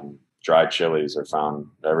 you know, and dried chilies are found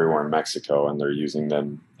everywhere in Mexico, and they're using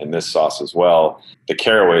them in this sauce as well. The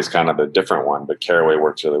caraway is kind of the different one, but caraway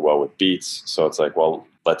works really well with beets. So it's like, well,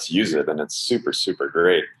 let's use it. And it's super, super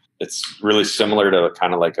great. It's really similar to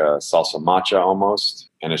kind of like a salsa macha almost.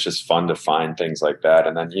 And it's just fun to find things like that.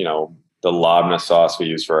 And then, you know, the labna sauce we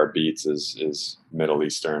use for our beets is Middle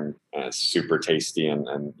Eastern, and it's super tasty.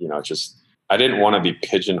 And you know, it's just, I didn't want to be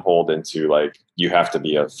pigeonholed into like, you have to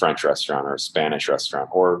be a French restaurant or a Spanish restaurant,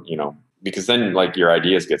 or, you know, because then like your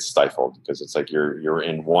ideas get stifled because it's like you're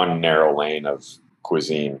in one narrow lane of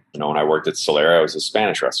cuisine. You know, when I worked at Solera, it was a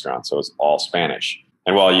Spanish restaurant, so it was all Spanish.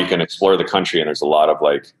 And while you can explore the country and there's a lot of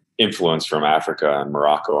like influence from Africa and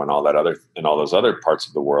Morocco and all those other parts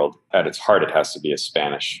of the world, at its heart, it has to be a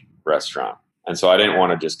Spanish restaurant. And so I didn't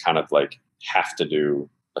want to just kind of like have to do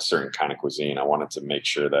a certain kind of cuisine. I wanted to make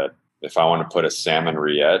sure that if I want to put a salmon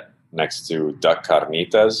rillette next to duck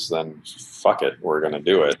carnitas, then fuck it, we're going to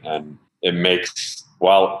do it. And it makes,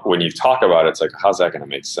 well, when you talk about it, it's like, how's that going to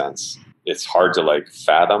make sense? It's hard to like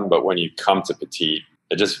fathom, but when you come to Petite,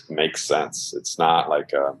 it just makes sense. It's not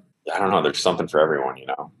like, I don't know, there's something for everyone, you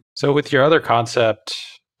know? So with your other concept,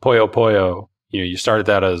 Pollo Pollo, you know, you started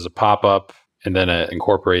that as a pop-up and then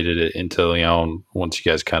incorporated it into Leon once you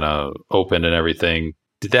guys kind of opened and everything.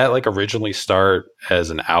 Did that like originally start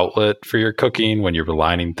as an outlet for your cooking when you were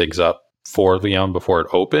lining things up for Leon before it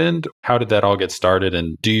opened? How did that all get started?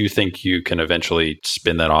 And do you think you can eventually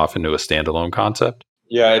spin that off into a standalone concept?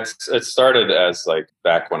 Yeah, it started as like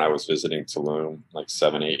back when I was visiting Tulum like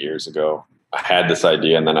 7-8 years ago. I had this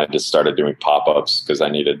idea, and then I just started doing pop-ups because I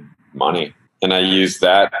needed money. And I used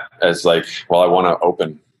that as like, well, I want to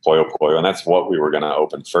open Pollo Pollo. And that's what we were going to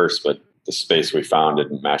open first, but the space we found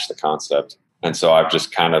didn't match the concept. And so I've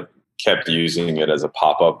just kind of kept using it as a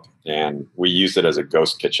pop-up, and we used it as a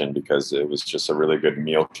ghost kitchen because it was just a really good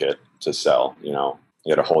meal kit to sell. You know,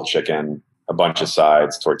 you had a whole chicken, a bunch of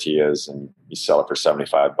sides, tortillas, and you sell it for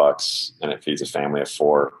 $75, and it feeds a family of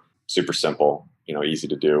 4. Super simple, you know, easy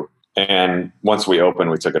to do. And once we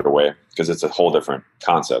opened, we took it away because it's a whole different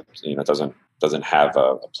concept. You know, it doesn't have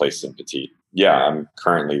a place in Petite. Yeah, I'm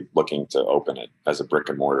currently looking to open it as a brick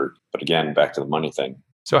and mortar. But again, back to the money thing.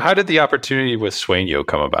 So how did the opportunity with Sueño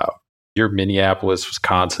come about? You're Minneapolis,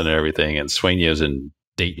 Wisconsin and everything, and Sueño's in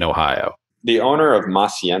Dayton, Ohio. The owner of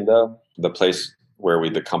Macienda, the place where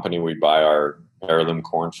the company we buy our heirloom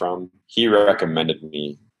corn from, he recommended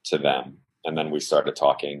me to them. And then we started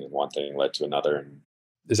talking, and one thing led to another. And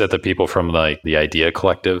is that the people from like the Idea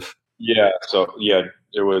Collective? Yeah. So yeah,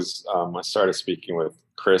 it was, I started speaking with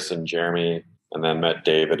Chris and Jeremy, and then met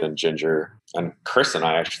David and Ginger. And Chris and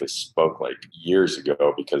I actually spoke like years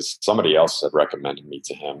ago because somebody else had recommended me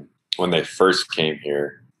to him when they first came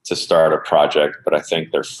here to start a project, but I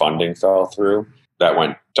think their funding fell through. That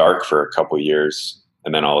went dark for a couple of years.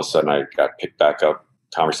 And then all of a sudden I got picked back up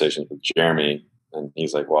conversations with Jeremy, and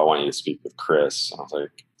he's like, well, I want you to speak with Chris. And I was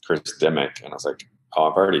like, Chris Dimmick. And I was like, oh,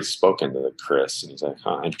 I've already spoken to Chris. And he's like,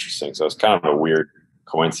 huh, interesting. So it's kind of a weird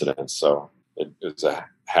coincidence. So it was a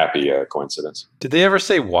happy coincidence. Did they ever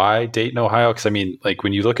say why Dayton, Ohio? Because I mean, like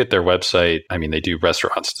when you look at their website, I mean, they do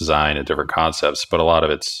restaurants design and different concepts, but a lot of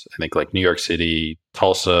it's, I think, like New York City,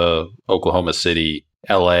 Tulsa, Oklahoma City,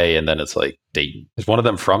 LA, and then it's like Dayton. Is one of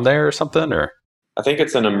them from there or something? Or I think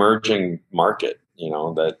it's an emerging market, you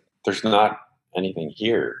know, that there's not anything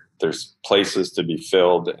here. There's places to be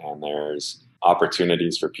filled, and there's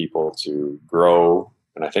opportunities for people to grow.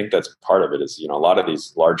 And I think that's part of it is, you know, a lot of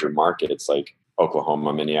these larger markets like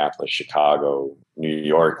Oklahoma, Minneapolis, Chicago, New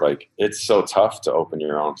York, like it's so tough to open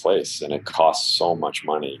your own place, and it costs so much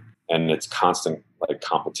money, and it's constant like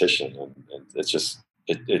competition. And it's just,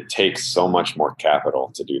 it takes so much more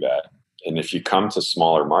capital to do that. And if you come to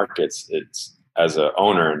smaller markets, it's, as an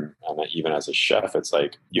owner and even as a chef, it's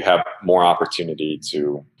like you have more opportunity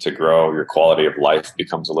to grow. Your quality of life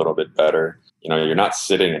becomes a little bit better. you're not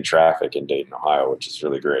sitting in traffic in Dayton, Ohio, which is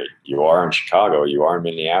really great. You are in Chicago, you are in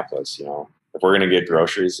Minneapolis. If we're going to get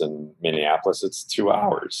groceries in Minneapolis, it's 2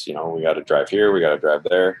 hours. We got to drive here, we got to drive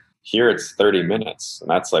there. Here it's 30 minutes, and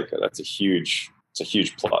that's a huge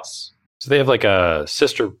plus. So they have like a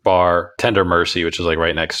sister bar, Tender Mercy, which is like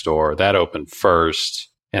right next door. That opened first.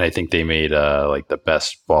 And I think they made like the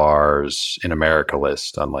best bars in America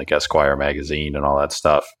list on like Esquire magazine and all that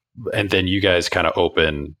stuff. And then you guys kind of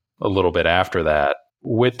open a little bit after that.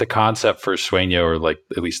 With the concept for Sueño, or like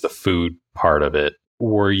at least the food part of it,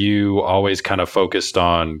 were you always kind of focused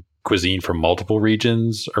on cuisine from multiple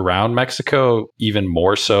regions around Mexico, even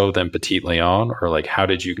more so than Petit Leon? Or like, how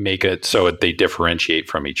did you make it so they differentiate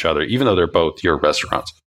from each other, even though they're both your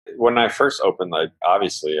restaurants? When I first opened,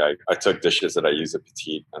 obviously I took dishes that I use at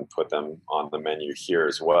Petit and put them on the menu here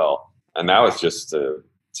as well. And that was just to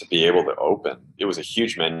be able to open. It was a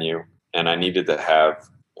huge menu, and I needed to have,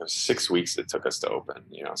 it was 6 weeks it took us to open,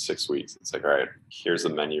 6 weeks. It's like, all right, here's the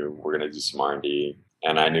menu. We're going to do some R&D.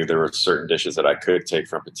 And I knew there were certain dishes that I could take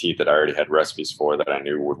from Petit that I already had recipes for, that I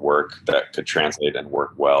knew would work, that could translate and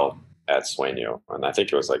work well at Sueño. And I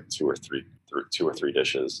think it was like two or three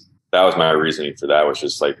dishes. That was my reasoning for that, was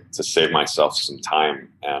just like to save myself some time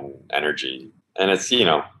and energy. And it's,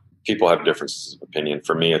 people have differences of opinion.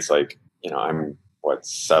 For me, it's like, I'm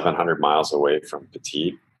 700 miles away from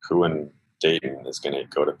Petit. Who in Dayton is going to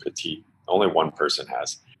go to Petit? Only one person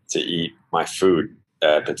has to eat my food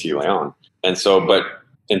at Petit Leon. And so, but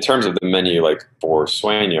in terms of the menu, like for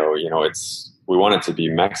Sueño, we want it to be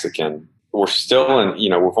Mexican. We're still in,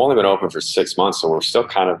 we've only been open for 6 months. So we're still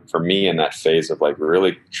kind of, for me, in that phase of like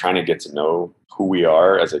really trying to get to know who we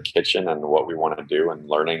are as a kitchen and what we want to do, and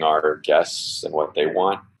learning our guests and what they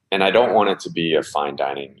want. And I don't want it to be a fine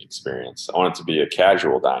dining experience. I want it to be a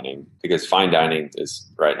casual dining, because fine dining is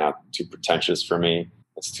right now too pretentious for me.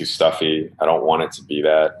 It's too stuffy. I don't want it to be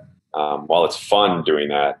that. While it's fun doing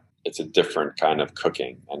that, it's a different kind of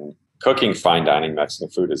cooking. And cooking fine dining Mexican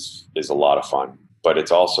food is a lot of fun, but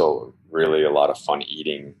it's also really a lot of fun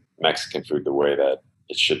eating Mexican food the way that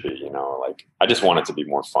it should be. Like, I just want it to be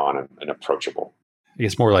more fun and approachable.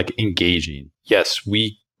 It's more like engaging. Yes,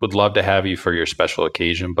 we would love to have you for your special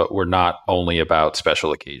occasion, but we're not only about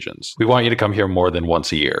special occasions. We want you to come here more than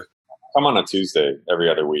once a year. Come on a Tuesday every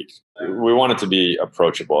other week. We want it to be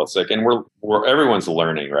approachable. It's like, and we're everyone's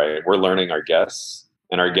learning, right? We're learning our guests,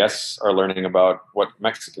 and our guests are learning about what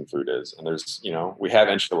Mexican food is. And there's, we have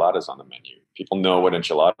enchiladas on the menu. People know what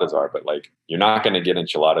enchiladas are, but like, you're not going to get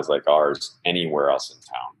enchiladas like ours anywhere else in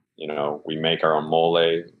town. We make our own mole,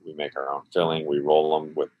 we make our own filling, we roll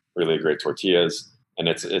them with really great tortillas, and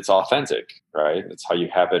it's authentic, right? It's how you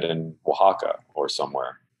have it in Oaxaca or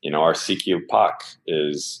somewhere. Our Siquil Pac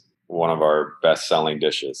is one of our best-selling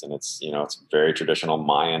dishes, and it's very traditional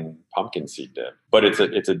Mayan pumpkin seed dip, but it's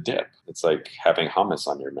a dip. It's like having hummus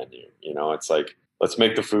on your menu. It's like, let's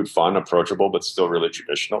make the food fun, approachable, but still really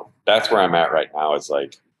traditional. That's where I'm at right now. It's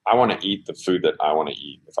like, I want to eat the food that I want to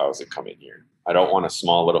eat if I was to come in here. I don't want a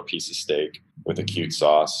small little piece of steak with a cute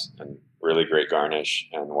sauce and really great garnish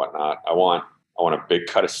and whatnot. I want a big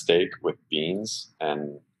cut of steak with beans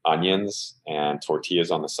and onions and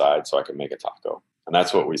tortillas on the side so I can make a taco. And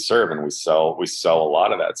that's what we serve, and we sell a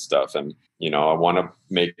lot of that stuff. And, I want to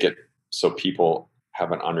make it so people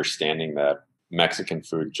have an understanding that Mexican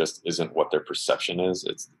food just isn't what their perception is.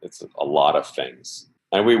 It's a lot of things.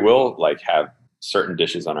 And we will have certain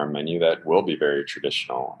dishes on our menu that will be very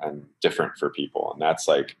traditional and different for people. And that's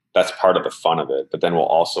part of the fun of it. But then we'll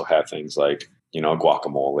also have things like,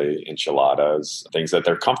 guacamole, enchiladas, things that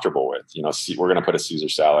they're comfortable with. We're going to put a Caesar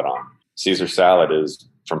salad on. Caesar salad is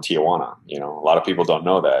from Tijuana. A lot of people don't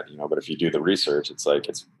know that, but if you do the research, it's like,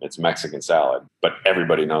 it's Mexican salad, but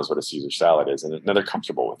everybody knows what a Caesar salad is, and they're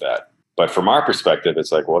comfortable with that. But from our perspective,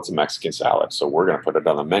 it's like, well, it's a Mexican salad, so we're going to put it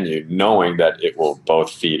on the menu, knowing that it will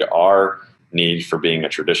both feed our need for being a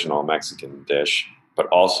traditional Mexican dish, but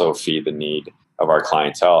also feed the need of our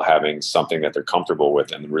clientele having something that they're comfortable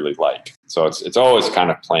with and really like. So it's always kind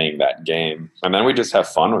of playing that game. And then we just have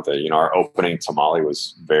fun with it. Our opening tamale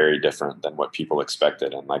was very different than what people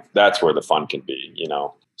expected. And that's where the fun can be,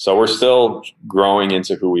 So we're still growing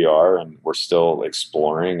into who we are, and we're still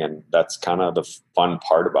exploring. And that's kind of the fun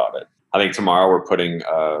part about it. I think tomorrow we're putting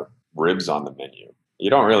ribs on the menu. You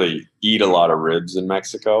don't really eat a lot of ribs in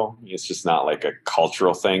Mexico. It's just not like a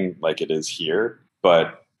cultural thing like it is here.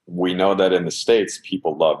 But we know that in the States,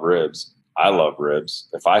 people love ribs. I love ribs.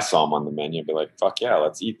 If I saw them on the menu, I'd be like, fuck yeah,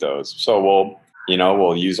 let's eat those. So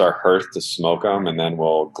we'll use our hearth to smoke them, and then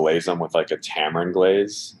we'll glaze them with like a tamarind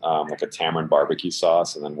glaze, like a tamarind barbecue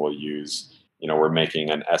sauce. And then we'll use, we're making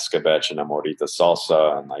an escabeche and a morita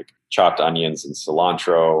salsa and like chopped onions and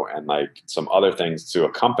cilantro and like some other things to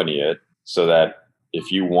accompany it, so that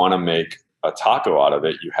if you want to make a taco out of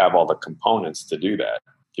it, you have all the components to do that.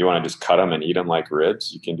 If you want to just cut them and eat them like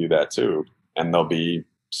ribs, you can do that too. And they'll be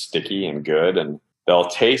sticky and good, and they'll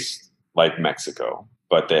taste like Mexico,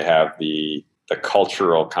 but they have the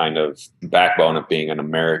cultural kind of backbone of being an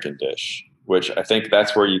American dish, which I think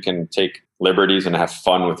that's where you can take liberties and have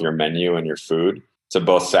fun with your menu and your food to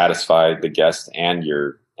both satisfy the guest and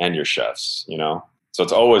your chefs, So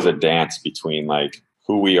it's always a dance between like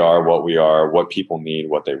who we are, what people need,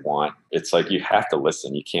 what they want. It's like you have to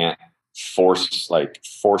listen. You can't force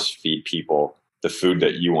feed people the food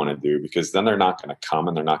that you want to do, because then they're not going to come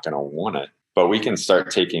and they're not going to want it. But we can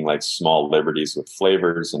start taking like small liberties with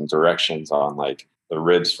flavors and directions on like the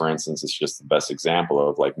ribs, for instance, is just the best example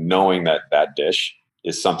of like knowing that that dish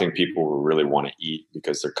is something people will really want to eat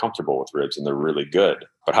because they're comfortable with ribs and they're really good.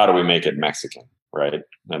 But how do we make it Mexican, right?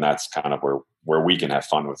 And that's kind of where we can have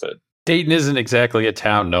fun with it. Dayton isn't exactly a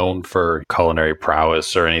town known for culinary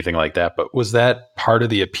prowess or anything like that, but was that part of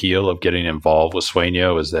the appeal of getting involved with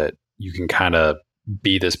Sueño, is that you can kind of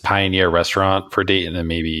be this pioneer restaurant for Dayton and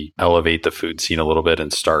maybe elevate the food scene a little bit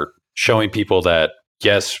and start showing people that,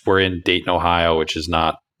 yes, we're in Dayton, Ohio, which is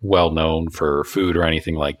not well known for food or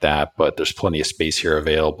anything like that, but there's plenty of space here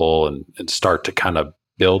available, and start to kind of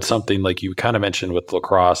build something like you kind of mentioned with La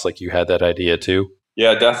Crosse, like you had that idea too?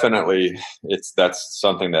 Yeah, definitely. That's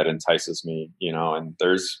something that entices me, and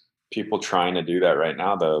there's people trying to do that right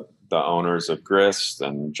now. The owners of Grist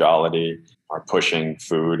and Jollity are pushing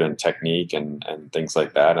food and technique and things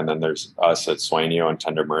like that. And then there's us at Sueño and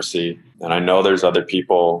Tender Mercy. And I know there's other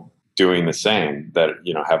people doing the same that,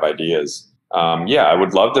 have ideas. I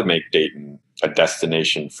would love to make Dayton a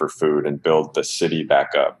destination for food and build the city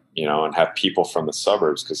back up, and have people from the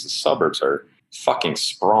suburbs, because the suburbs are fucking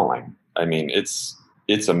sprawling. I mean, it's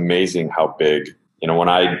amazing how big, when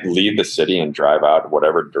I leave the city and drive out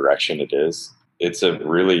whatever direction it is, it's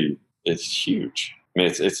huge. I mean,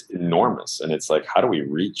 it's enormous. And it's like, how do we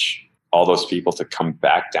reach all those people to come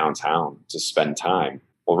back downtown to spend time?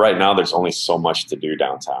 Well, right now there's only so much to do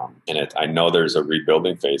downtown. And I know there's a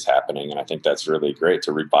rebuilding phase happening. And I think that's really great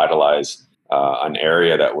to revitalize an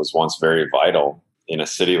area that was once very vital in a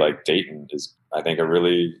city like Dayton is, I think, a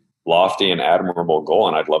really lofty and admirable goal.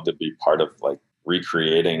 And I'd love to be part of like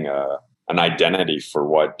recreating an identity for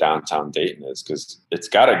what downtown Dayton is, because it's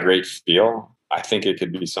got a great feel. I think it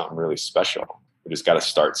could be something really special. We just got to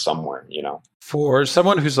start somewhere, For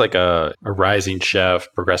someone who's like a rising chef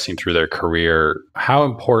progressing through their career, how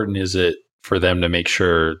important is it for them to make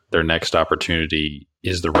sure their next opportunity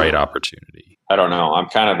is the right opportunity? I don't know. I'm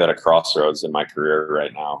kind of at a crossroads in my career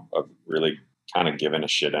right now of really kind of giving a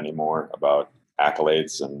shit anymore about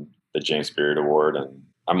accolades and the James Beard Award. And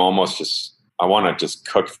I'm almost I want to just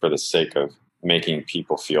cook for the sake of making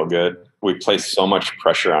people feel good. We place so much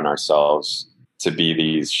pressure on ourselves to be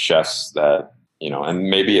these chefs that, and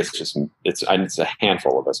maybe it's a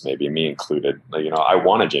handful of us, maybe me included. I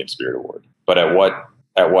want a James Beard Award, but at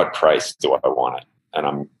what price do I want it? And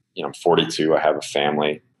I'm 42. I have a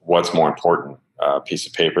family. What's more important? A piece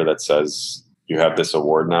of paper that says you have this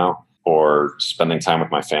award now, or spending time with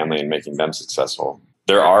my family and making them successful?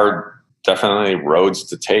 There are definitely roads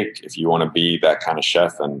to take if you want to be that kind of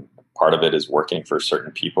chef. And part of it is working for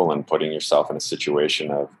certain people and putting yourself in a situation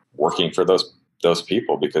of working for those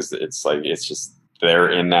people, because it's just they're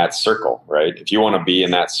in that circle, right? If you want to be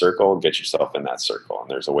in that circle, get yourself in that circle. And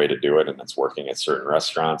there's a way to do it. And it's working at certain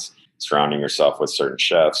restaurants, surrounding yourself with certain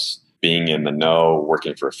chefs, being in the know,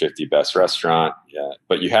 working for a 50 best restaurant. Yeah.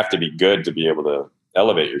 But you have to be good to be able to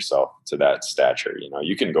elevate yourself to that stature.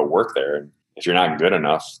 You can go work there, and if you're not good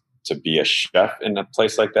enough to be a chef in a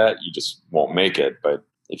place like that, you just won't make it. But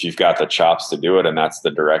if you've got the chops to do it, and that's the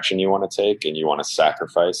direction you want to take, and you want to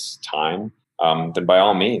sacrifice time, then by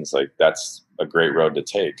all means, like, that's a great road to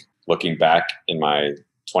take. Looking back in my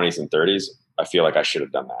 20s and 30s, I feel like I should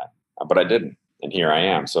have done that, but I didn't. And here I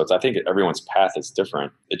am. So I think everyone's path is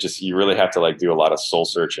different. You really have to like do a lot of soul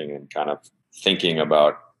searching and kind of thinking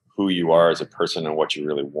about who you are as a person and what you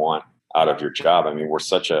really want out of your job. I mean,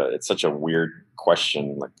 it's such a weird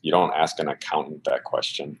question. Like, you don't ask an accountant that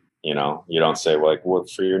question. You don't say, like, well,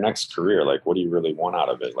 for your next career, like, what do you really want out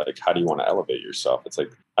of it? Like, how do you want to elevate yourself? It's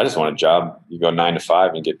like, I just want a job. You go 9 to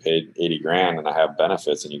 5 and get paid 80 grand and I have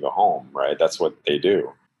benefits and you go home, right? That's what they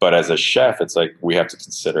do. But as a chef, it's like, we have to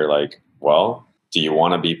consider, like, well, do you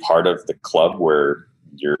want to be part of the club where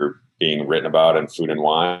you're being written about in Food and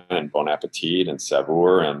Wine and Bon Appetit and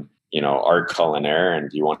Savour and, Art Culinaire, and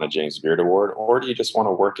do you want a James Beard Award? Or do you just want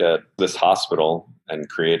to work at this hospital and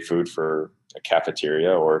create food for a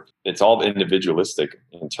cafeteria, or it's all individualistic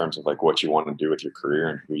in terms of like what you want to do with your career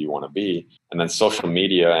and who you want to be. And then social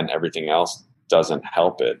media and everything else doesn't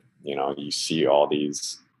help it. You know, you see all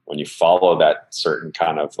these, when you follow that certain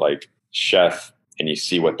kind of like chef and you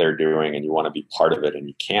see what they're doing and you want to be part of it and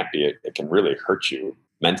you can't be, it can really hurt you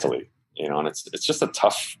mentally, you know, and it's just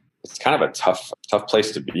it's kind of a tough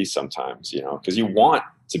place to be sometimes, you know, because you want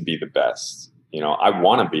to be the best. You know, I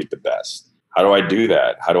want to be the best. How do I do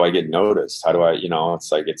that? How do I get noticed? How do I, you know,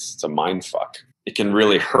 it's like, it's a mind fuck. It can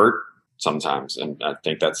really hurt sometimes. And I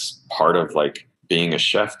think that's part of like being a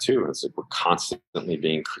chef too. It's like we're constantly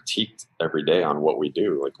being critiqued every day on what we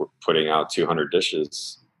do. Like we're putting out 200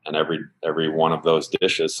 dishes, and every one of those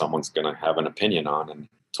dishes, someone's going to have an opinion on, and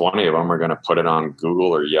 20 of them are going to put it on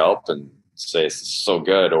Google or Yelp and say it's so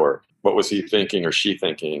good, or what was he thinking or she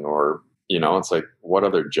thinking, or, you know, it's like what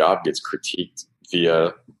other job gets critiqued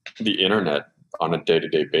via the internet on a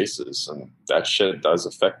day-to-day basis? And that shit does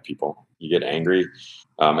affect people. You get angry.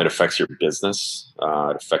 It affects your business.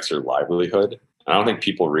 It affects your livelihood. I don't think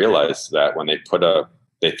people realize that when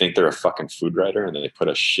they think they're a fucking food writer and they put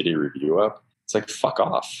a shitty review up. It's like, fuck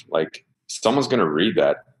off. Like someone's going to read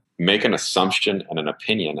that, make an assumption and an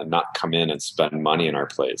opinion, and not come in and spend money in our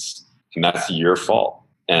place. And that's your fault.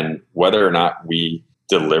 And whether or not we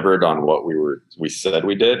delivered on what we said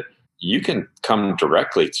we did, you can come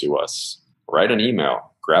directly to us, write an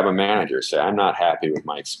email, grab a manager, say, I'm not happy with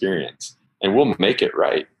my experience, and we'll make it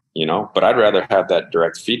right, you know? But I'd rather have that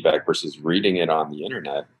direct feedback versus reading it on the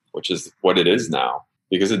internet, which is what it is now,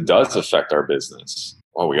 because it does affect our business.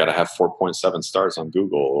 Oh, we got to have 4.7 stars on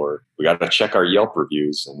Google, or we got to check our Yelp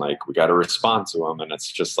reviews, and like we got to respond to them. And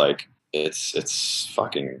it's just like, it's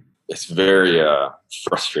very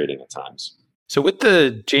frustrating at times. So with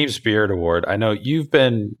the James Beard Award, I know you've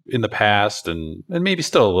been in the past and maybe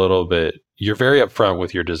still a little bit, you're very upfront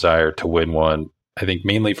with your desire to win one. I think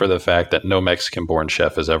mainly for the fact that no Mexican-born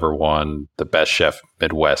chef has ever won the Best Chef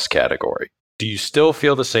Midwest category. Do you still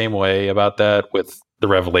feel the same way about that with the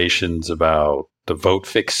revelations about the vote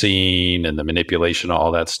fixing and the manipulation of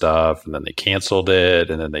all that stuff? And then they canceled it,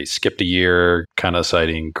 and then they skipped a year, kind of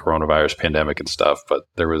citing coronavirus pandemic and stuff. But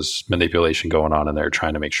there was manipulation going on in there,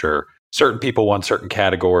 trying to make sure certain people won certain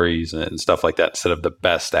categories and stuff like that instead of the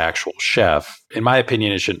best actual chef. In my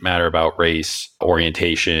opinion, it shouldn't matter about race,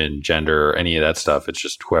 orientation, gender, any of that stuff. It's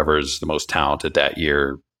just whoever's the most talented that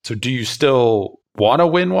year. So do you still want to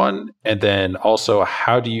win one? And then also,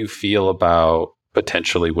 how do you feel about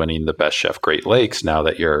potentially winning the Best Chef Great Lakes now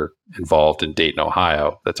that you're involved in Dayton,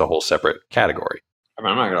 Ohio? That's a whole separate category. I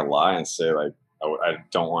mean, I'm not going to lie and say like, I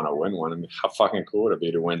don't want to win one. I mean, how fucking cool would it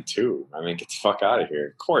be to win two? I mean, get the fuck out of here.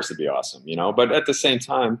 Of course it'd be awesome, you know? But at the same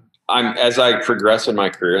time, as I progress in my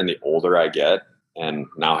career and the older I get, and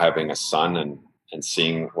now having a son and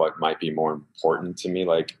seeing what might be more important to me,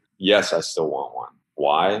 like, yes, I still want one.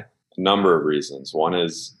 Why? A number of reasons. One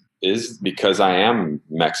is because I am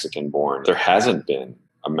Mexican born. There hasn't been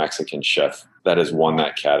a Mexican chef that has won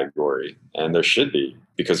that category. And there should be,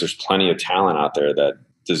 because there's plenty of talent out there that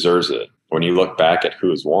deserves it. When you look back at who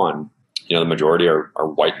has won, you know, the majority are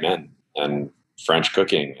white men and French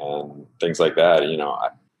cooking and things like that. You know,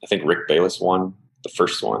 I think Rick Bayless won the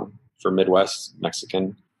first one for Midwest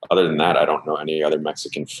Mexican. Other than that, I don't know any other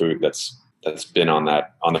Mexican food that's been on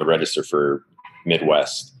the register for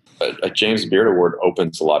Midwest. A James Beard Award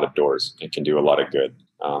opens a lot of doors. It can do a lot of good.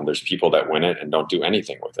 There's people that win it and don't do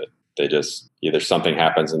anything with it. They just, either something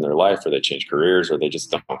happens in their life, or they change careers, or they just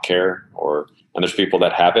don't care. And there's people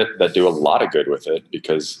that have it that do a lot of good with it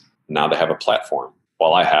because now they have a platform.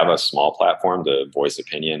 While I have a small platform to voice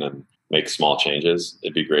opinion and make small changes,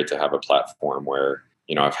 it'd be great to have a platform where,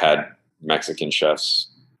 you know, I've had Mexican chefs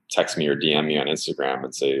text me or DM me on Instagram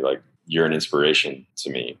and say, like, you're an inspiration to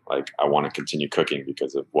me. Like, I want to continue cooking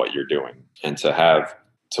because of what you're doing. And to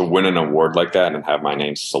win an award like that and have my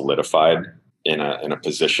name solidified in a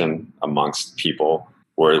position amongst people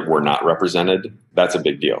where we're not represented, that's a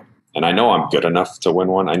big deal. And I know I'm good enough to win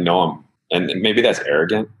one. I know and maybe that's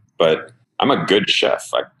arrogant, but I'm a good chef.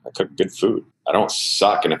 I cook good food. I don't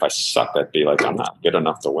suck. And if I suck, that'd be like, I'm not good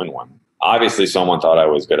enough to win one. Obviously, someone thought I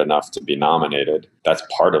was good enough to be nominated. That's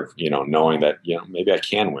part of, you know, knowing that, you know, maybe I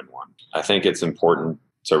can win one. I think it's important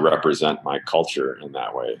to represent my culture in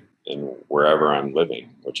that way in wherever I'm living,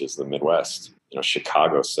 which is the Midwest. You know,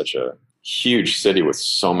 Chicago's such a huge city with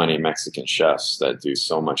so many Mexican chefs that do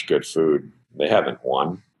so much good food. They haven't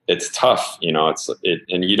won. It's tough, you know,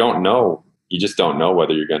 and you don't know, you just don't know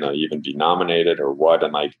whether you're going to even be nominated or what.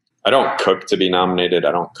 And like, I don't cook to be nominated.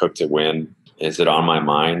 I don't cook to win. Is it on my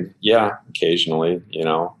mind? Yeah, occasionally, you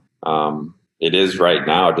know, it is right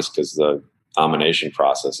now just because the nomination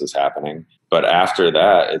process is happening. But after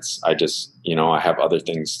that, I have other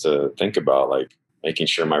things to think about, like making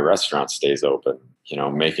sure my restaurant stays open,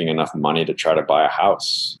 making enough money to try to buy a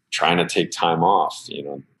house, trying to take time off,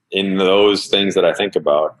 in those things that I think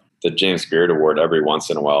about. The James Beard Award every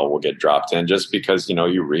once in a while will get dropped in just because,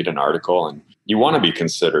 you read an article and you want to be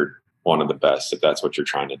considered one of the best if that's what you're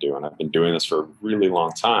trying to do. And I've been doing this for a really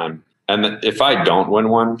long time. And if I don't win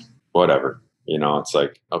one, whatever, it's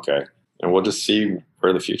like, okay. And we'll just see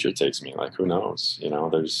where the future takes me. Like, who knows,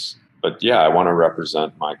 but yeah, I want to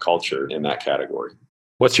represent my culture in that category.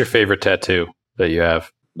 What's your favorite tattoo that you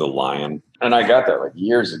have? The lion. And I got that like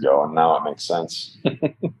years ago, and now it makes sense.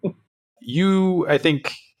 You, I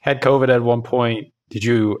think, had COVID at one point. Did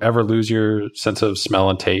you ever lose your sense of smell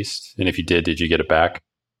and taste? And if you did you get it back?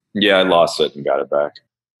 Yeah, I lost it and got it back.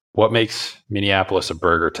 What makes Minneapolis a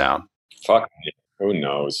burger town? Fuck me. Who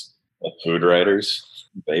knows? The food writers,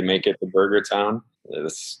 they make it the burger town.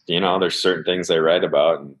 There's certain things they write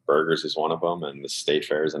about, and burgers is one of them, and the State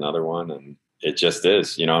Fair is another one. And it just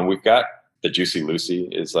is, and we've got the Juicy Lucy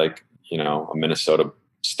is like, a Minnesota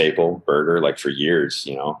staple burger, like for years,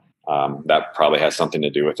 that probably has something to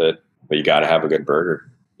do with it. But you got to have a good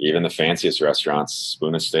burger. Even the fanciest restaurants,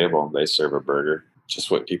 Spoon and Stable, they serve a burger.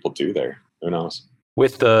 Just what people do there. Who knows?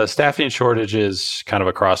 With the staffing shortages kind of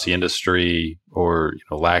across the industry, or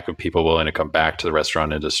lack of people willing to come back to the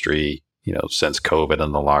restaurant industry, since COVID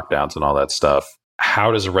and the lockdowns and all that stuff,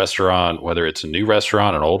 how does a restaurant, whether it's a new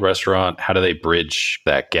restaurant, an old restaurant, how do they bridge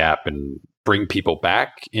that gap and bring people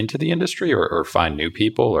back into the industry or find new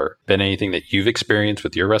people? Or been anything that you've experienced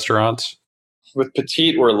with your restaurants? With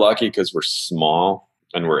Petite, we're lucky because we're small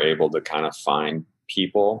and we're able to kind of find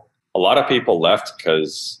people. A lot of people left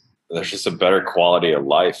because there's just a better quality of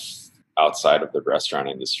life outside of the restaurant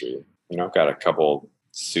industry. I've got a couple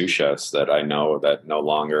sous chefs that I know that no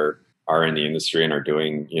longer are in the industry and are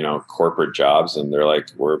doing, corporate jobs. And they're like,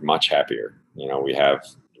 we're much happier. We have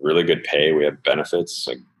really good pay. We have benefits.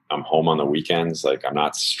 Like, I'm home on the weekends. Like, I'm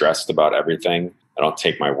not stressed about everything. I don't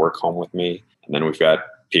take my work home with me. And then we've got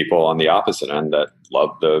people on the opposite end that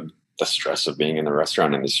love the stress of being in the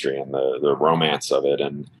restaurant industry and the romance of it,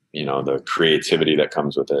 and the creativity that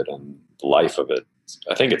comes with it and the life of it.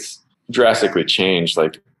 I think it's drastically changed.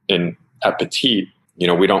 Like at Petite,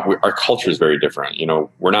 our culture is very different.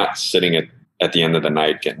 We're not sitting at the end of the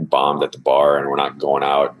night getting bombed at the bar, and we're not going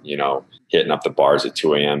out, hitting up the bars at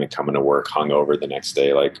 2 a.m. and coming to work hungover the next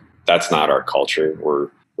day. Like, that's not our culture.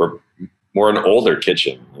 We're an older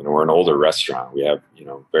kitchen. We're an older restaurant. We have,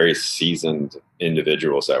 very seasoned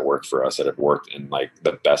individuals that work for us that have worked in like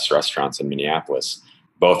the best restaurants in Minneapolis,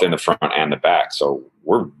 both in the front and the back. So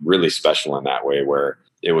we're really special in that way, where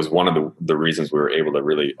it was one of the reasons we were able to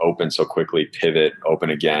really open so quickly, pivot, open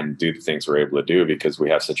again, do the things we're able to do, because we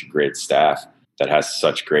have such a great staff that has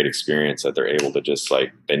such great experience that they're able to just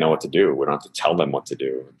they know what to do. We don't have to tell them what to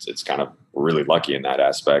do. It's kind of really lucky in that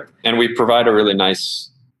aspect. And we provide a really nice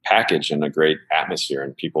package and a great atmosphere,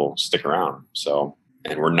 and people stick around. So,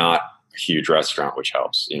 and we're not a huge restaurant, which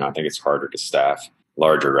helps. I think it's harder to staff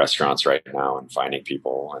larger restaurants right now and finding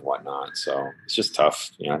people and whatnot. So it's just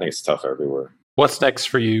tough. I think it's tough everywhere. What's next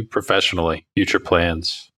for you professionally? Future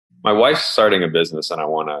plans? My wife's starting a business, and I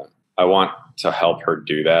want to help her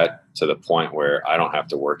do that to the point where I don't have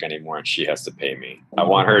to work anymore and she has to pay me. I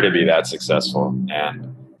want her to be that successful,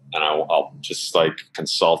 and I'll just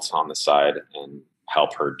consult on the side and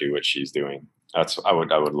help her do what she's doing. I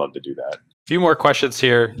would love to do that. A few more questions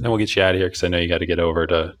here, then we'll get you out of here because I know you got to get over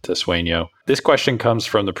to Sueño. This question comes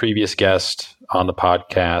from the previous guest on the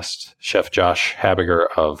podcast, Chef Josh Habiger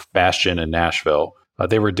of Bastion in Nashville.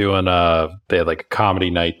 They were doing they had like a comedy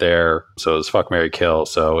night there, so it was Fuck, Marry, Kill.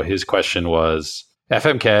 So his question was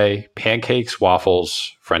FMK, pancakes,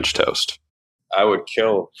 waffles, French toast. I would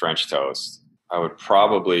kill French toast. I would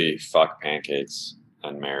probably fuck pancakes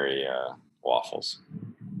and marry waffles.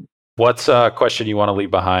 What's a question you want to leave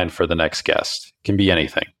behind for the next guest? Can be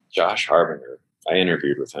anything. Josh Harbinger. I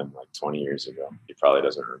interviewed with him like 20 years ago. He probably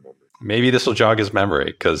doesn't remember. Maybe this will jog his memory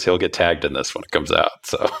because he'll get tagged in this when it comes out.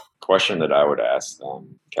 So, question that I would ask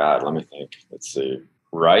them. God, let me think. Let's see.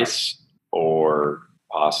 Rice or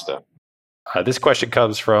pasta? This question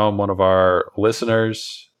comes from one of our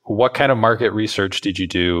listeners. What kind of market research did you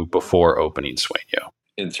do before opening Sueño?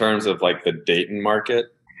 In terms of like the Dayton market,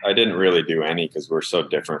 I didn't really do any because we're so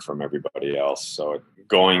different from everybody else. So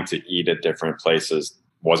going to eat at different places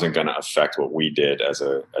wasn't going to affect what we did as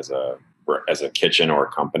a kitchen or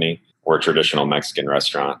a company or a traditional Mexican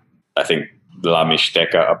restaurant. I think La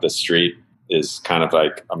Mixteca up the street is kind of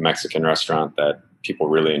like a Mexican restaurant that people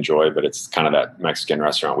really enjoy, but it's kind of that Mexican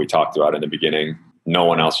restaurant we talked about in the beginning. no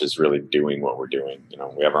one else is really doing what we're doing.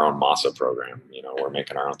 We have our own masa program. We're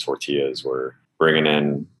making our own tortillas. We're bringing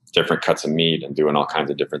in different cuts of meat and doing all kinds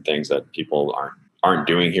of different things that people aren't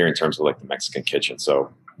doing here in terms of like the Mexican kitchen. So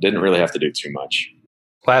didn't really have to do too much.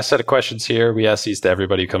 Last set of questions here. We ask these to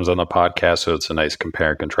everybody who comes on the podcast, so it's a nice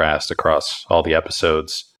compare and contrast across all the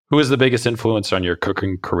episodes. Who is the biggest influence on your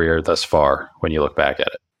cooking career thus far when you look back at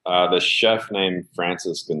it? The chef named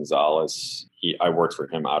Francis Gonzalez. I worked for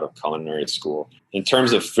him out of culinary school. In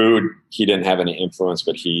terms of food, he didn't have any influence,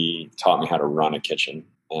 but he taught me how to run a kitchen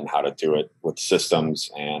and how to do it with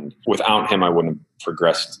systems. And without him, I wouldn't have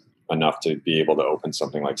progressed enough to be able to open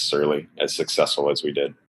something like Surly as successful as we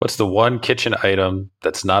did. What's the one kitchen item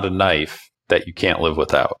that's not a knife that you can't live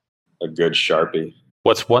without? A good Sharpie.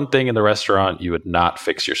 What's one thing in the restaurant you would not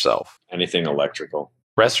fix yourself? Anything electrical.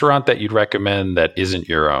 Restaurant that you'd recommend that isn't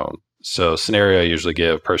your own. So scenario I usually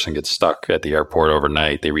give, person gets stuck at the airport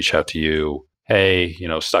overnight. They reach out to you. Hey,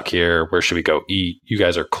 stuck here. Where should we go eat? You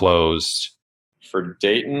guys are closed. For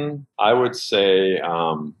Dayton, I would say,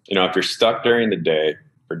 if you're stuck during the day,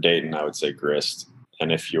 for Dayton, I would say Grist.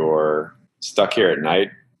 And if you're stuck here at night,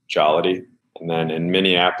 Jollity. And then in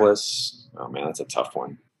Minneapolis, oh man, that's a tough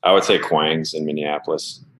one. I would say Quang's in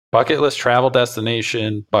Minneapolis. Bucket list travel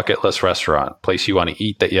destination, bucket list restaurant, place you want to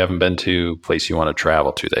eat that you haven't been to, place you want to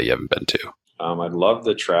travel to that you haven't been to. I'd love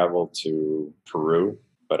to travel to Peru,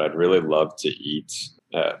 but I'd really love to eat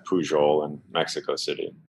at Pujol in Mexico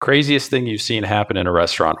City. Craziest thing you've seen happen in a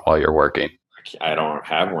restaurant while you're working? I don't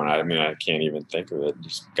have one. I can't even think of it.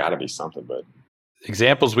 There's got to be something, but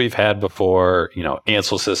examples we've had before,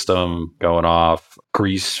 Ansel system going off,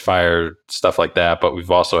 grease fire, stuff like that. But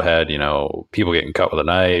we've also had, people getting cut with a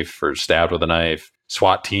knife or stabbed with a knife.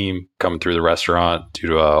 SWAT team coming through the restaurant due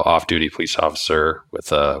to a off-duty police officer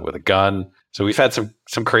with a gun. So we've had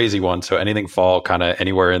some crazy ones. So anything fall kind of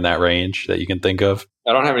anywhere in that range that you can think of?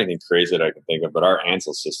 I don't have anything crazy that I can think of, but our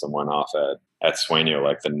Ansel system went off at Sueño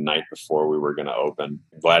like the night before we were going to open.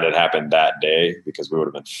 I'm glad it happened that day because we would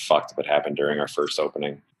have been fucked if it happened during our first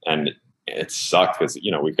opening. And it sucked because,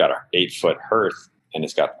 we've got our 8-foot hearth and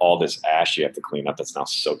it's got all this ash you have to clean up that's now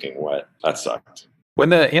soaking wet. That sucked. When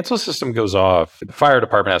the Ansel system goes off, the fire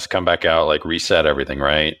department has to come back out, like reset everything,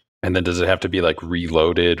 right? And then does it have to be like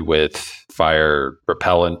reloaded with fire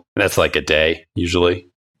repellent? And that's like a day usually.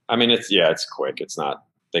 It's quick. It's not,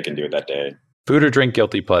 they can do it that day. Food or drink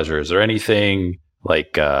guilty pleasure? Is there anything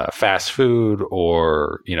like fast food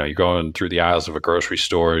or, you're going through the aisles of a grocery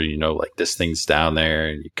store, like this thing's down there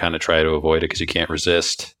and you kind of try to avoid it because you can't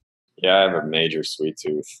resist? Yeah, I have a major sweet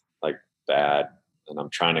tooth, like bad. And I'm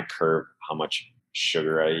trying to curb how much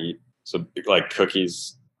sugar I eat. So like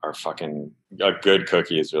cookies are a good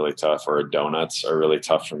cookie is really tough, or donuts are really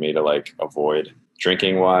tough for me to like avoid.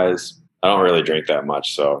 Drinking wise, I don't really drink that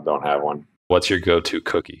much, so don't have one. What's your go-to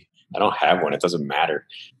cookie? I don't have one. It doesn't matter.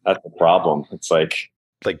 That's the problem. It's like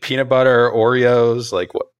peanut butter, Oreos,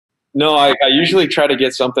 like what? No, I usually try to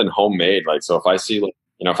get something homemade. Like, so if I see,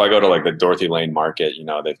 if I go to like the Dorothy Lane Market,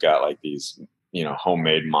 they've got like these,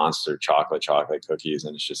 homemade monster chocolate cookies.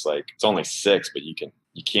 And it's just like, it's only 6, but you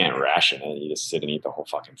can't ration it. You just sit and eat the whole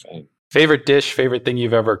fucking thing. Favorite dish, favorite thing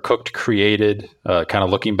you've ever cooked, created, kind of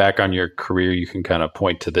looking back on your career, you can kind of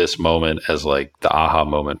point to this moment as like the aha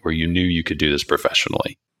moment where you knew you could do this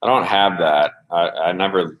professionally. I don't have that. I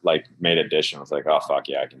never like made a dish and was like, oh, fuck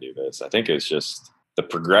yeah, I can do this. I think it's just the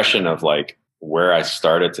progression of like where I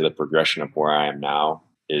started to the progression of where I am now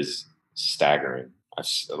is staggering.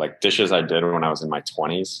 Like dishes I did when I was in my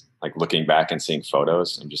 20s, like looking back and seeing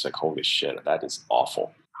photos, I'm just like, holy shit, that is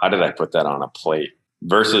awful. How did I put that on a plate?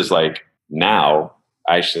 Versus like now,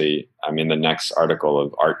 actually, I'm in the next article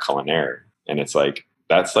of Art Culinaire. And it's like,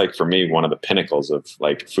 that's like for me, one of the pinnacles of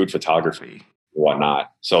like food photography,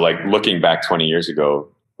 whatnot. So like looking back 20 years ago,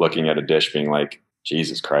 looking at a dish being like,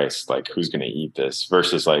 Jesus Christ, like who's going to eat this?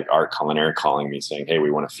 Versus like Art Culinaire calling me saying, hey,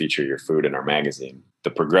 we want to feature your food in our magazine.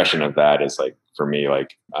 The progression of that is like, for me,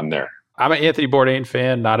 like I'm there. I'm an Anthony Bourdain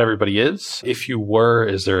fan. Not everybody is. If you were,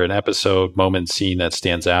 is there an episode, moment, scene that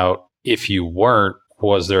stands out? If you weren't,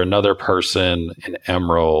 was there another person, an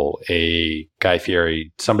Emeril, a Guy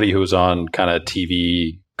Fieri, somebody who was on kind of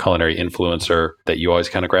TV, culinary influencer that you always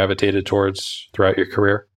kind of gravitated towards throughout your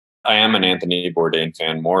career? I am an Anthony Bourdain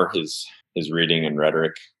fan, more his reading and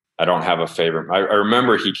rhetoric. I don't have a favorite. I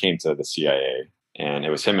remember he came to the CIA and it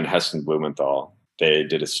was him and Heston Blumenthal. They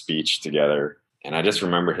did a speech together. And I just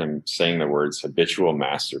remember him saying the words habitual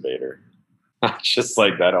masturbator. Just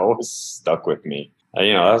like that always stuck with me. That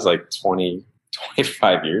was like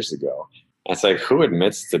 25 years ago. It's like, who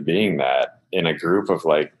admits to being that in a group of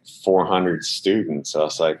like 400 students? I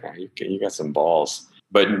was like, you got some balls.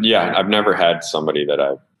 But yeah, I've never had somebody that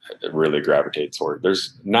I really gravitate toward.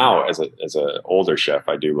 There's now as a older chef,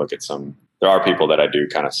 I do look at some. There are people that I do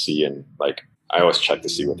kind of see, and like I always check to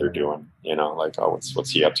see what they're doing. Like, oh,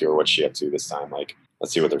 what's he up to or what's she up to this time? Like,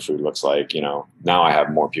 let's see what their food looks like. Now I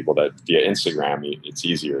have more people that via Instagram, it's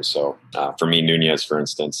easier. So for me, Nunez, for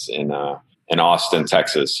instance, in Austin,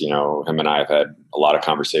 Texas, him and I have had a lot of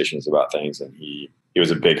conversations about things, and he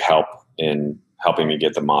was a big help in helping me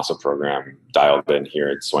get the Masa program dialed in here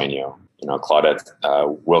at Sueño. Claudette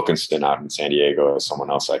Wilkinson out in San Diego is someone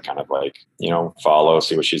else I kind of like, follow,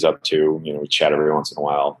 see what she's up to. We chat every once in a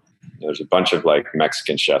while. There's a bunch of like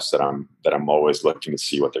Mexican chefs that I'm always looking to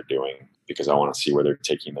see what they're doing, because I want to see where they're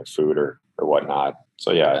taking their food or whatnot.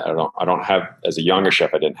 So yeah, I don't have, as a younger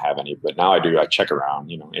chef, I didn't have any, but now I do. I check around.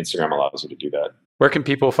 Instagram allows you to do that. Where can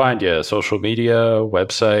people find you? Social media,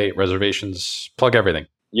 website, reservations, plug everything.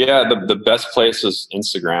 Yeah, the best place is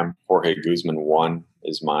Instagram. Jorge Guzman 1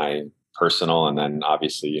 is my personal, and then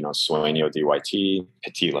obviously, Sueño DYT,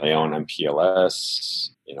 Petit Leon MPLS,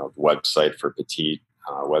 website for Petit,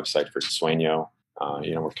 website for Sueño.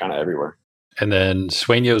 We're kind of everywhere. And then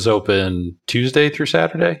Sueño's open Tuesday through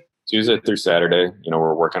Saturday? Tuesday through Saturday.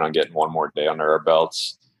 We're working on getting one more day under our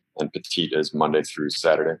belts, and Petit is Monday through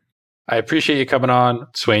Saturday. I appreciate you coming on.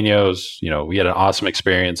 Sueño's, we had an awesome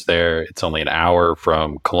experience there. It's only an hour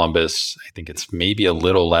from Columbus. I think it's maybe a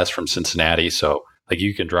little less from Cincinnati. So like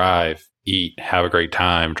you can drive, eat, have a great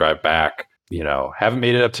time, drive back. Haven't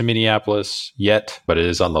made it up to Minneapolis yet, but it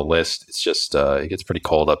is on the list. It's just, it gets pretty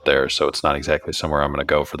cold up there. So it's not exactly somewhere I'm going to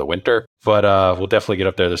go for the winter, but we'll definitely get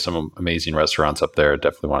up there. There's some amazing restaurants up there.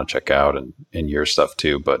 Definitely want to check out and your stuff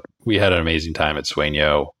too. But we had an amazing time at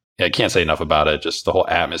Sueño. I can't say enough about it. Just the whole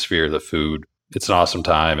atmosphere, the food. It's an awesome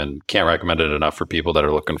time, and can't recommend it enough for people that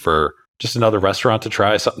are looking for just another restaurant to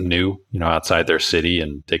try, something new, outside their city,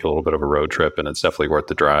 and take a little bit of a road trip. And it's definitely worth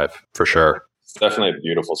the drive for sure. It's definitely a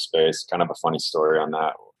beautiful space. Kind of a funny story on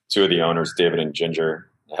that. Two of the owners, David and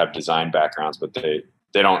Ginger, have design backgrounds, but they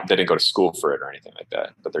didn't go to school for it or anything like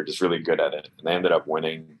that. But they're just really good at it, and they ended up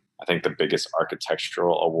winning, I think, the biggest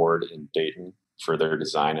architectural award in Dayton for their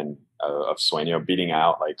design and of Sueño, beating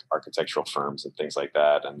out like architectural firms and things like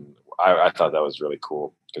that. And I thought that was really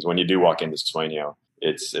cool, because when you do walk into Sueño,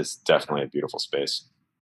 it's definitely a beautiful space.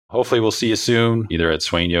 Hopefully we'll see you soon, either at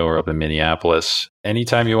Sueño or up in Minneapolis.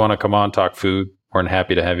 Anytime you want to come on, talk food, more than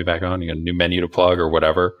happy to have you back on. You got a new menu to plug or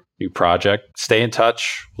whatever, new project. Stay in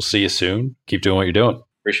touch. We'll see you soon. Keep doing what you're doing.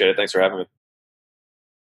 Appreciate it. Thanks for having me.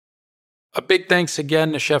 A big thanks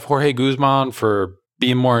again to Chef Jorge Guzman for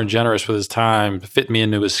being more generous with his time, fit me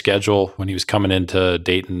into his schedule when he was coming into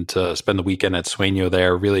Dayton to spend the weekend at Sueño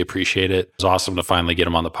there. Really appreciate it. It was awesome to finally get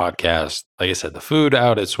him on the podcast. Like I said, the food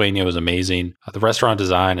out at Sueño is amazing. The restaurant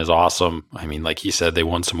design is awesome. I mean, like he said, they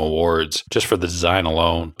won some awards just for the design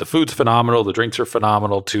alone. The food's phenomenal. The drinks are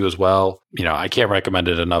phenomenal too as well. I can't recommend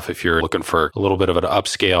it enough if you're looking for a little bit of an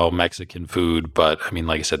upscale Mexican food. But I mean,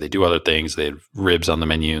 like I said, they do other things. They have ribs on the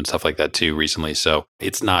menu and stuff like that too recently. So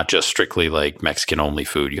it's not just strictly like Mexican only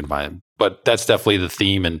food you can find. But that's definitely the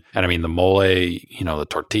theme. And I mean, the mole, the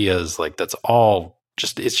tortillas, like that's all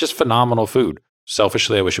it's just phenomenal food.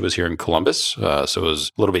 Selfishly, I wish it was here in Columbus, so it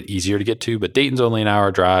was a little bit easier to get to, but Dayton's only an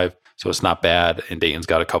hour drive, so it's not bad. And Dayton's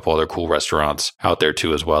got a couple other cool restaurants out there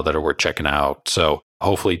too as well that are worth checking out. So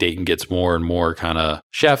hopefully Dayton gets more and more kind of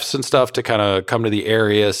chefs and stuff to kind of come to the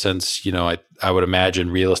area, since, I would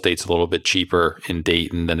imagine real estate's a little bit cheaper in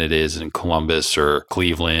Dayton than it is in Columbus or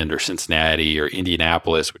Cleveland or Cincinnati or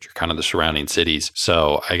Indianapolis, which are kind of the surrounding cities.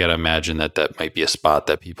 So I got to imagine that might be a spot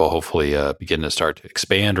that people hopefully begin to start to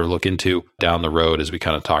expand or look into down the road, as we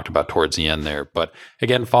kind of talked about towards the end there. But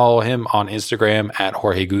again, follow him on Instagram at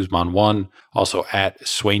Jorge Guzman 1, also at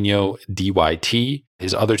Sueño DYT.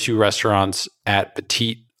 His other two restaurants at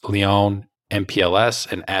Petit Leon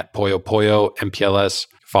MPLS and at Pollo Pollo MPLS.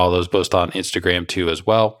 Follow those both on Instagram too as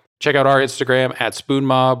well. Check out our Instagram at Spoon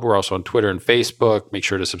Mob. We're also on Twitter and Facebook. Make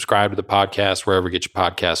sure to subscribe to the podcast wherever you get your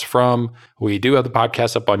podcasts from. We do have the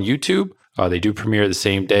podcast up on YouTube. They do premiere the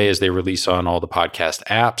same day as they release on all the podcast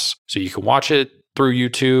apps. So you can watch it through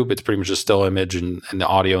YouTube. It's pretty much just still image and the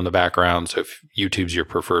audio in the background. So if YouTube's your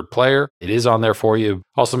preferred player, it is on there for you.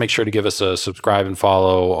 Also, make sure to give us a subscribe and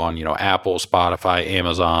follow on, Apple, Spotify,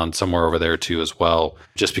 Amazon, somewhere over there too as well,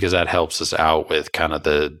 just because that helps us out with kind of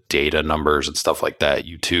the data numbers and stuff like that.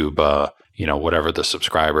 YouTube, whatever the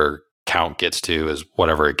subscriber count gets to is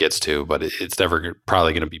whatever it gets to, but it's never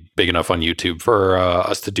probably going to be big enough on YouTube for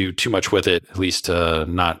us to do too much with it, at least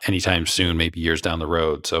not anytime soon, maybe years down the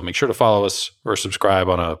road. So make sure to follow us or subscribe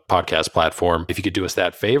on a podcast platform if you could do us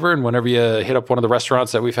that favor. And whenever you hit up one of the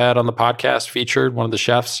restaurants that we've had on the podcast featured, one of the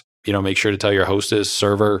chefs, make sure to tell your hostess,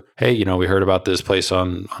 server, hey, we heard about this place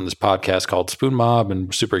on this podcast called Spoon Mob, and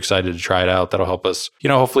we're super excited to try it out. That'll help us,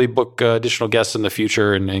 hopefully book additional guests in the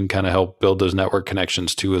future and kind of help build those network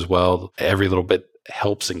connections too as well. Every little bit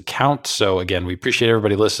helps and counts. So again, we appreciate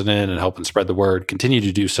everybody listening and helping spread the word. Continue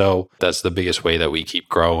to do so. That's the biggest way that we keep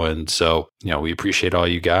growing. So, we appreciate all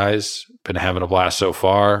you guys. Been having a blast so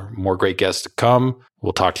far. More great guests to come.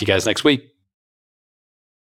 We'll talk to you guys next week.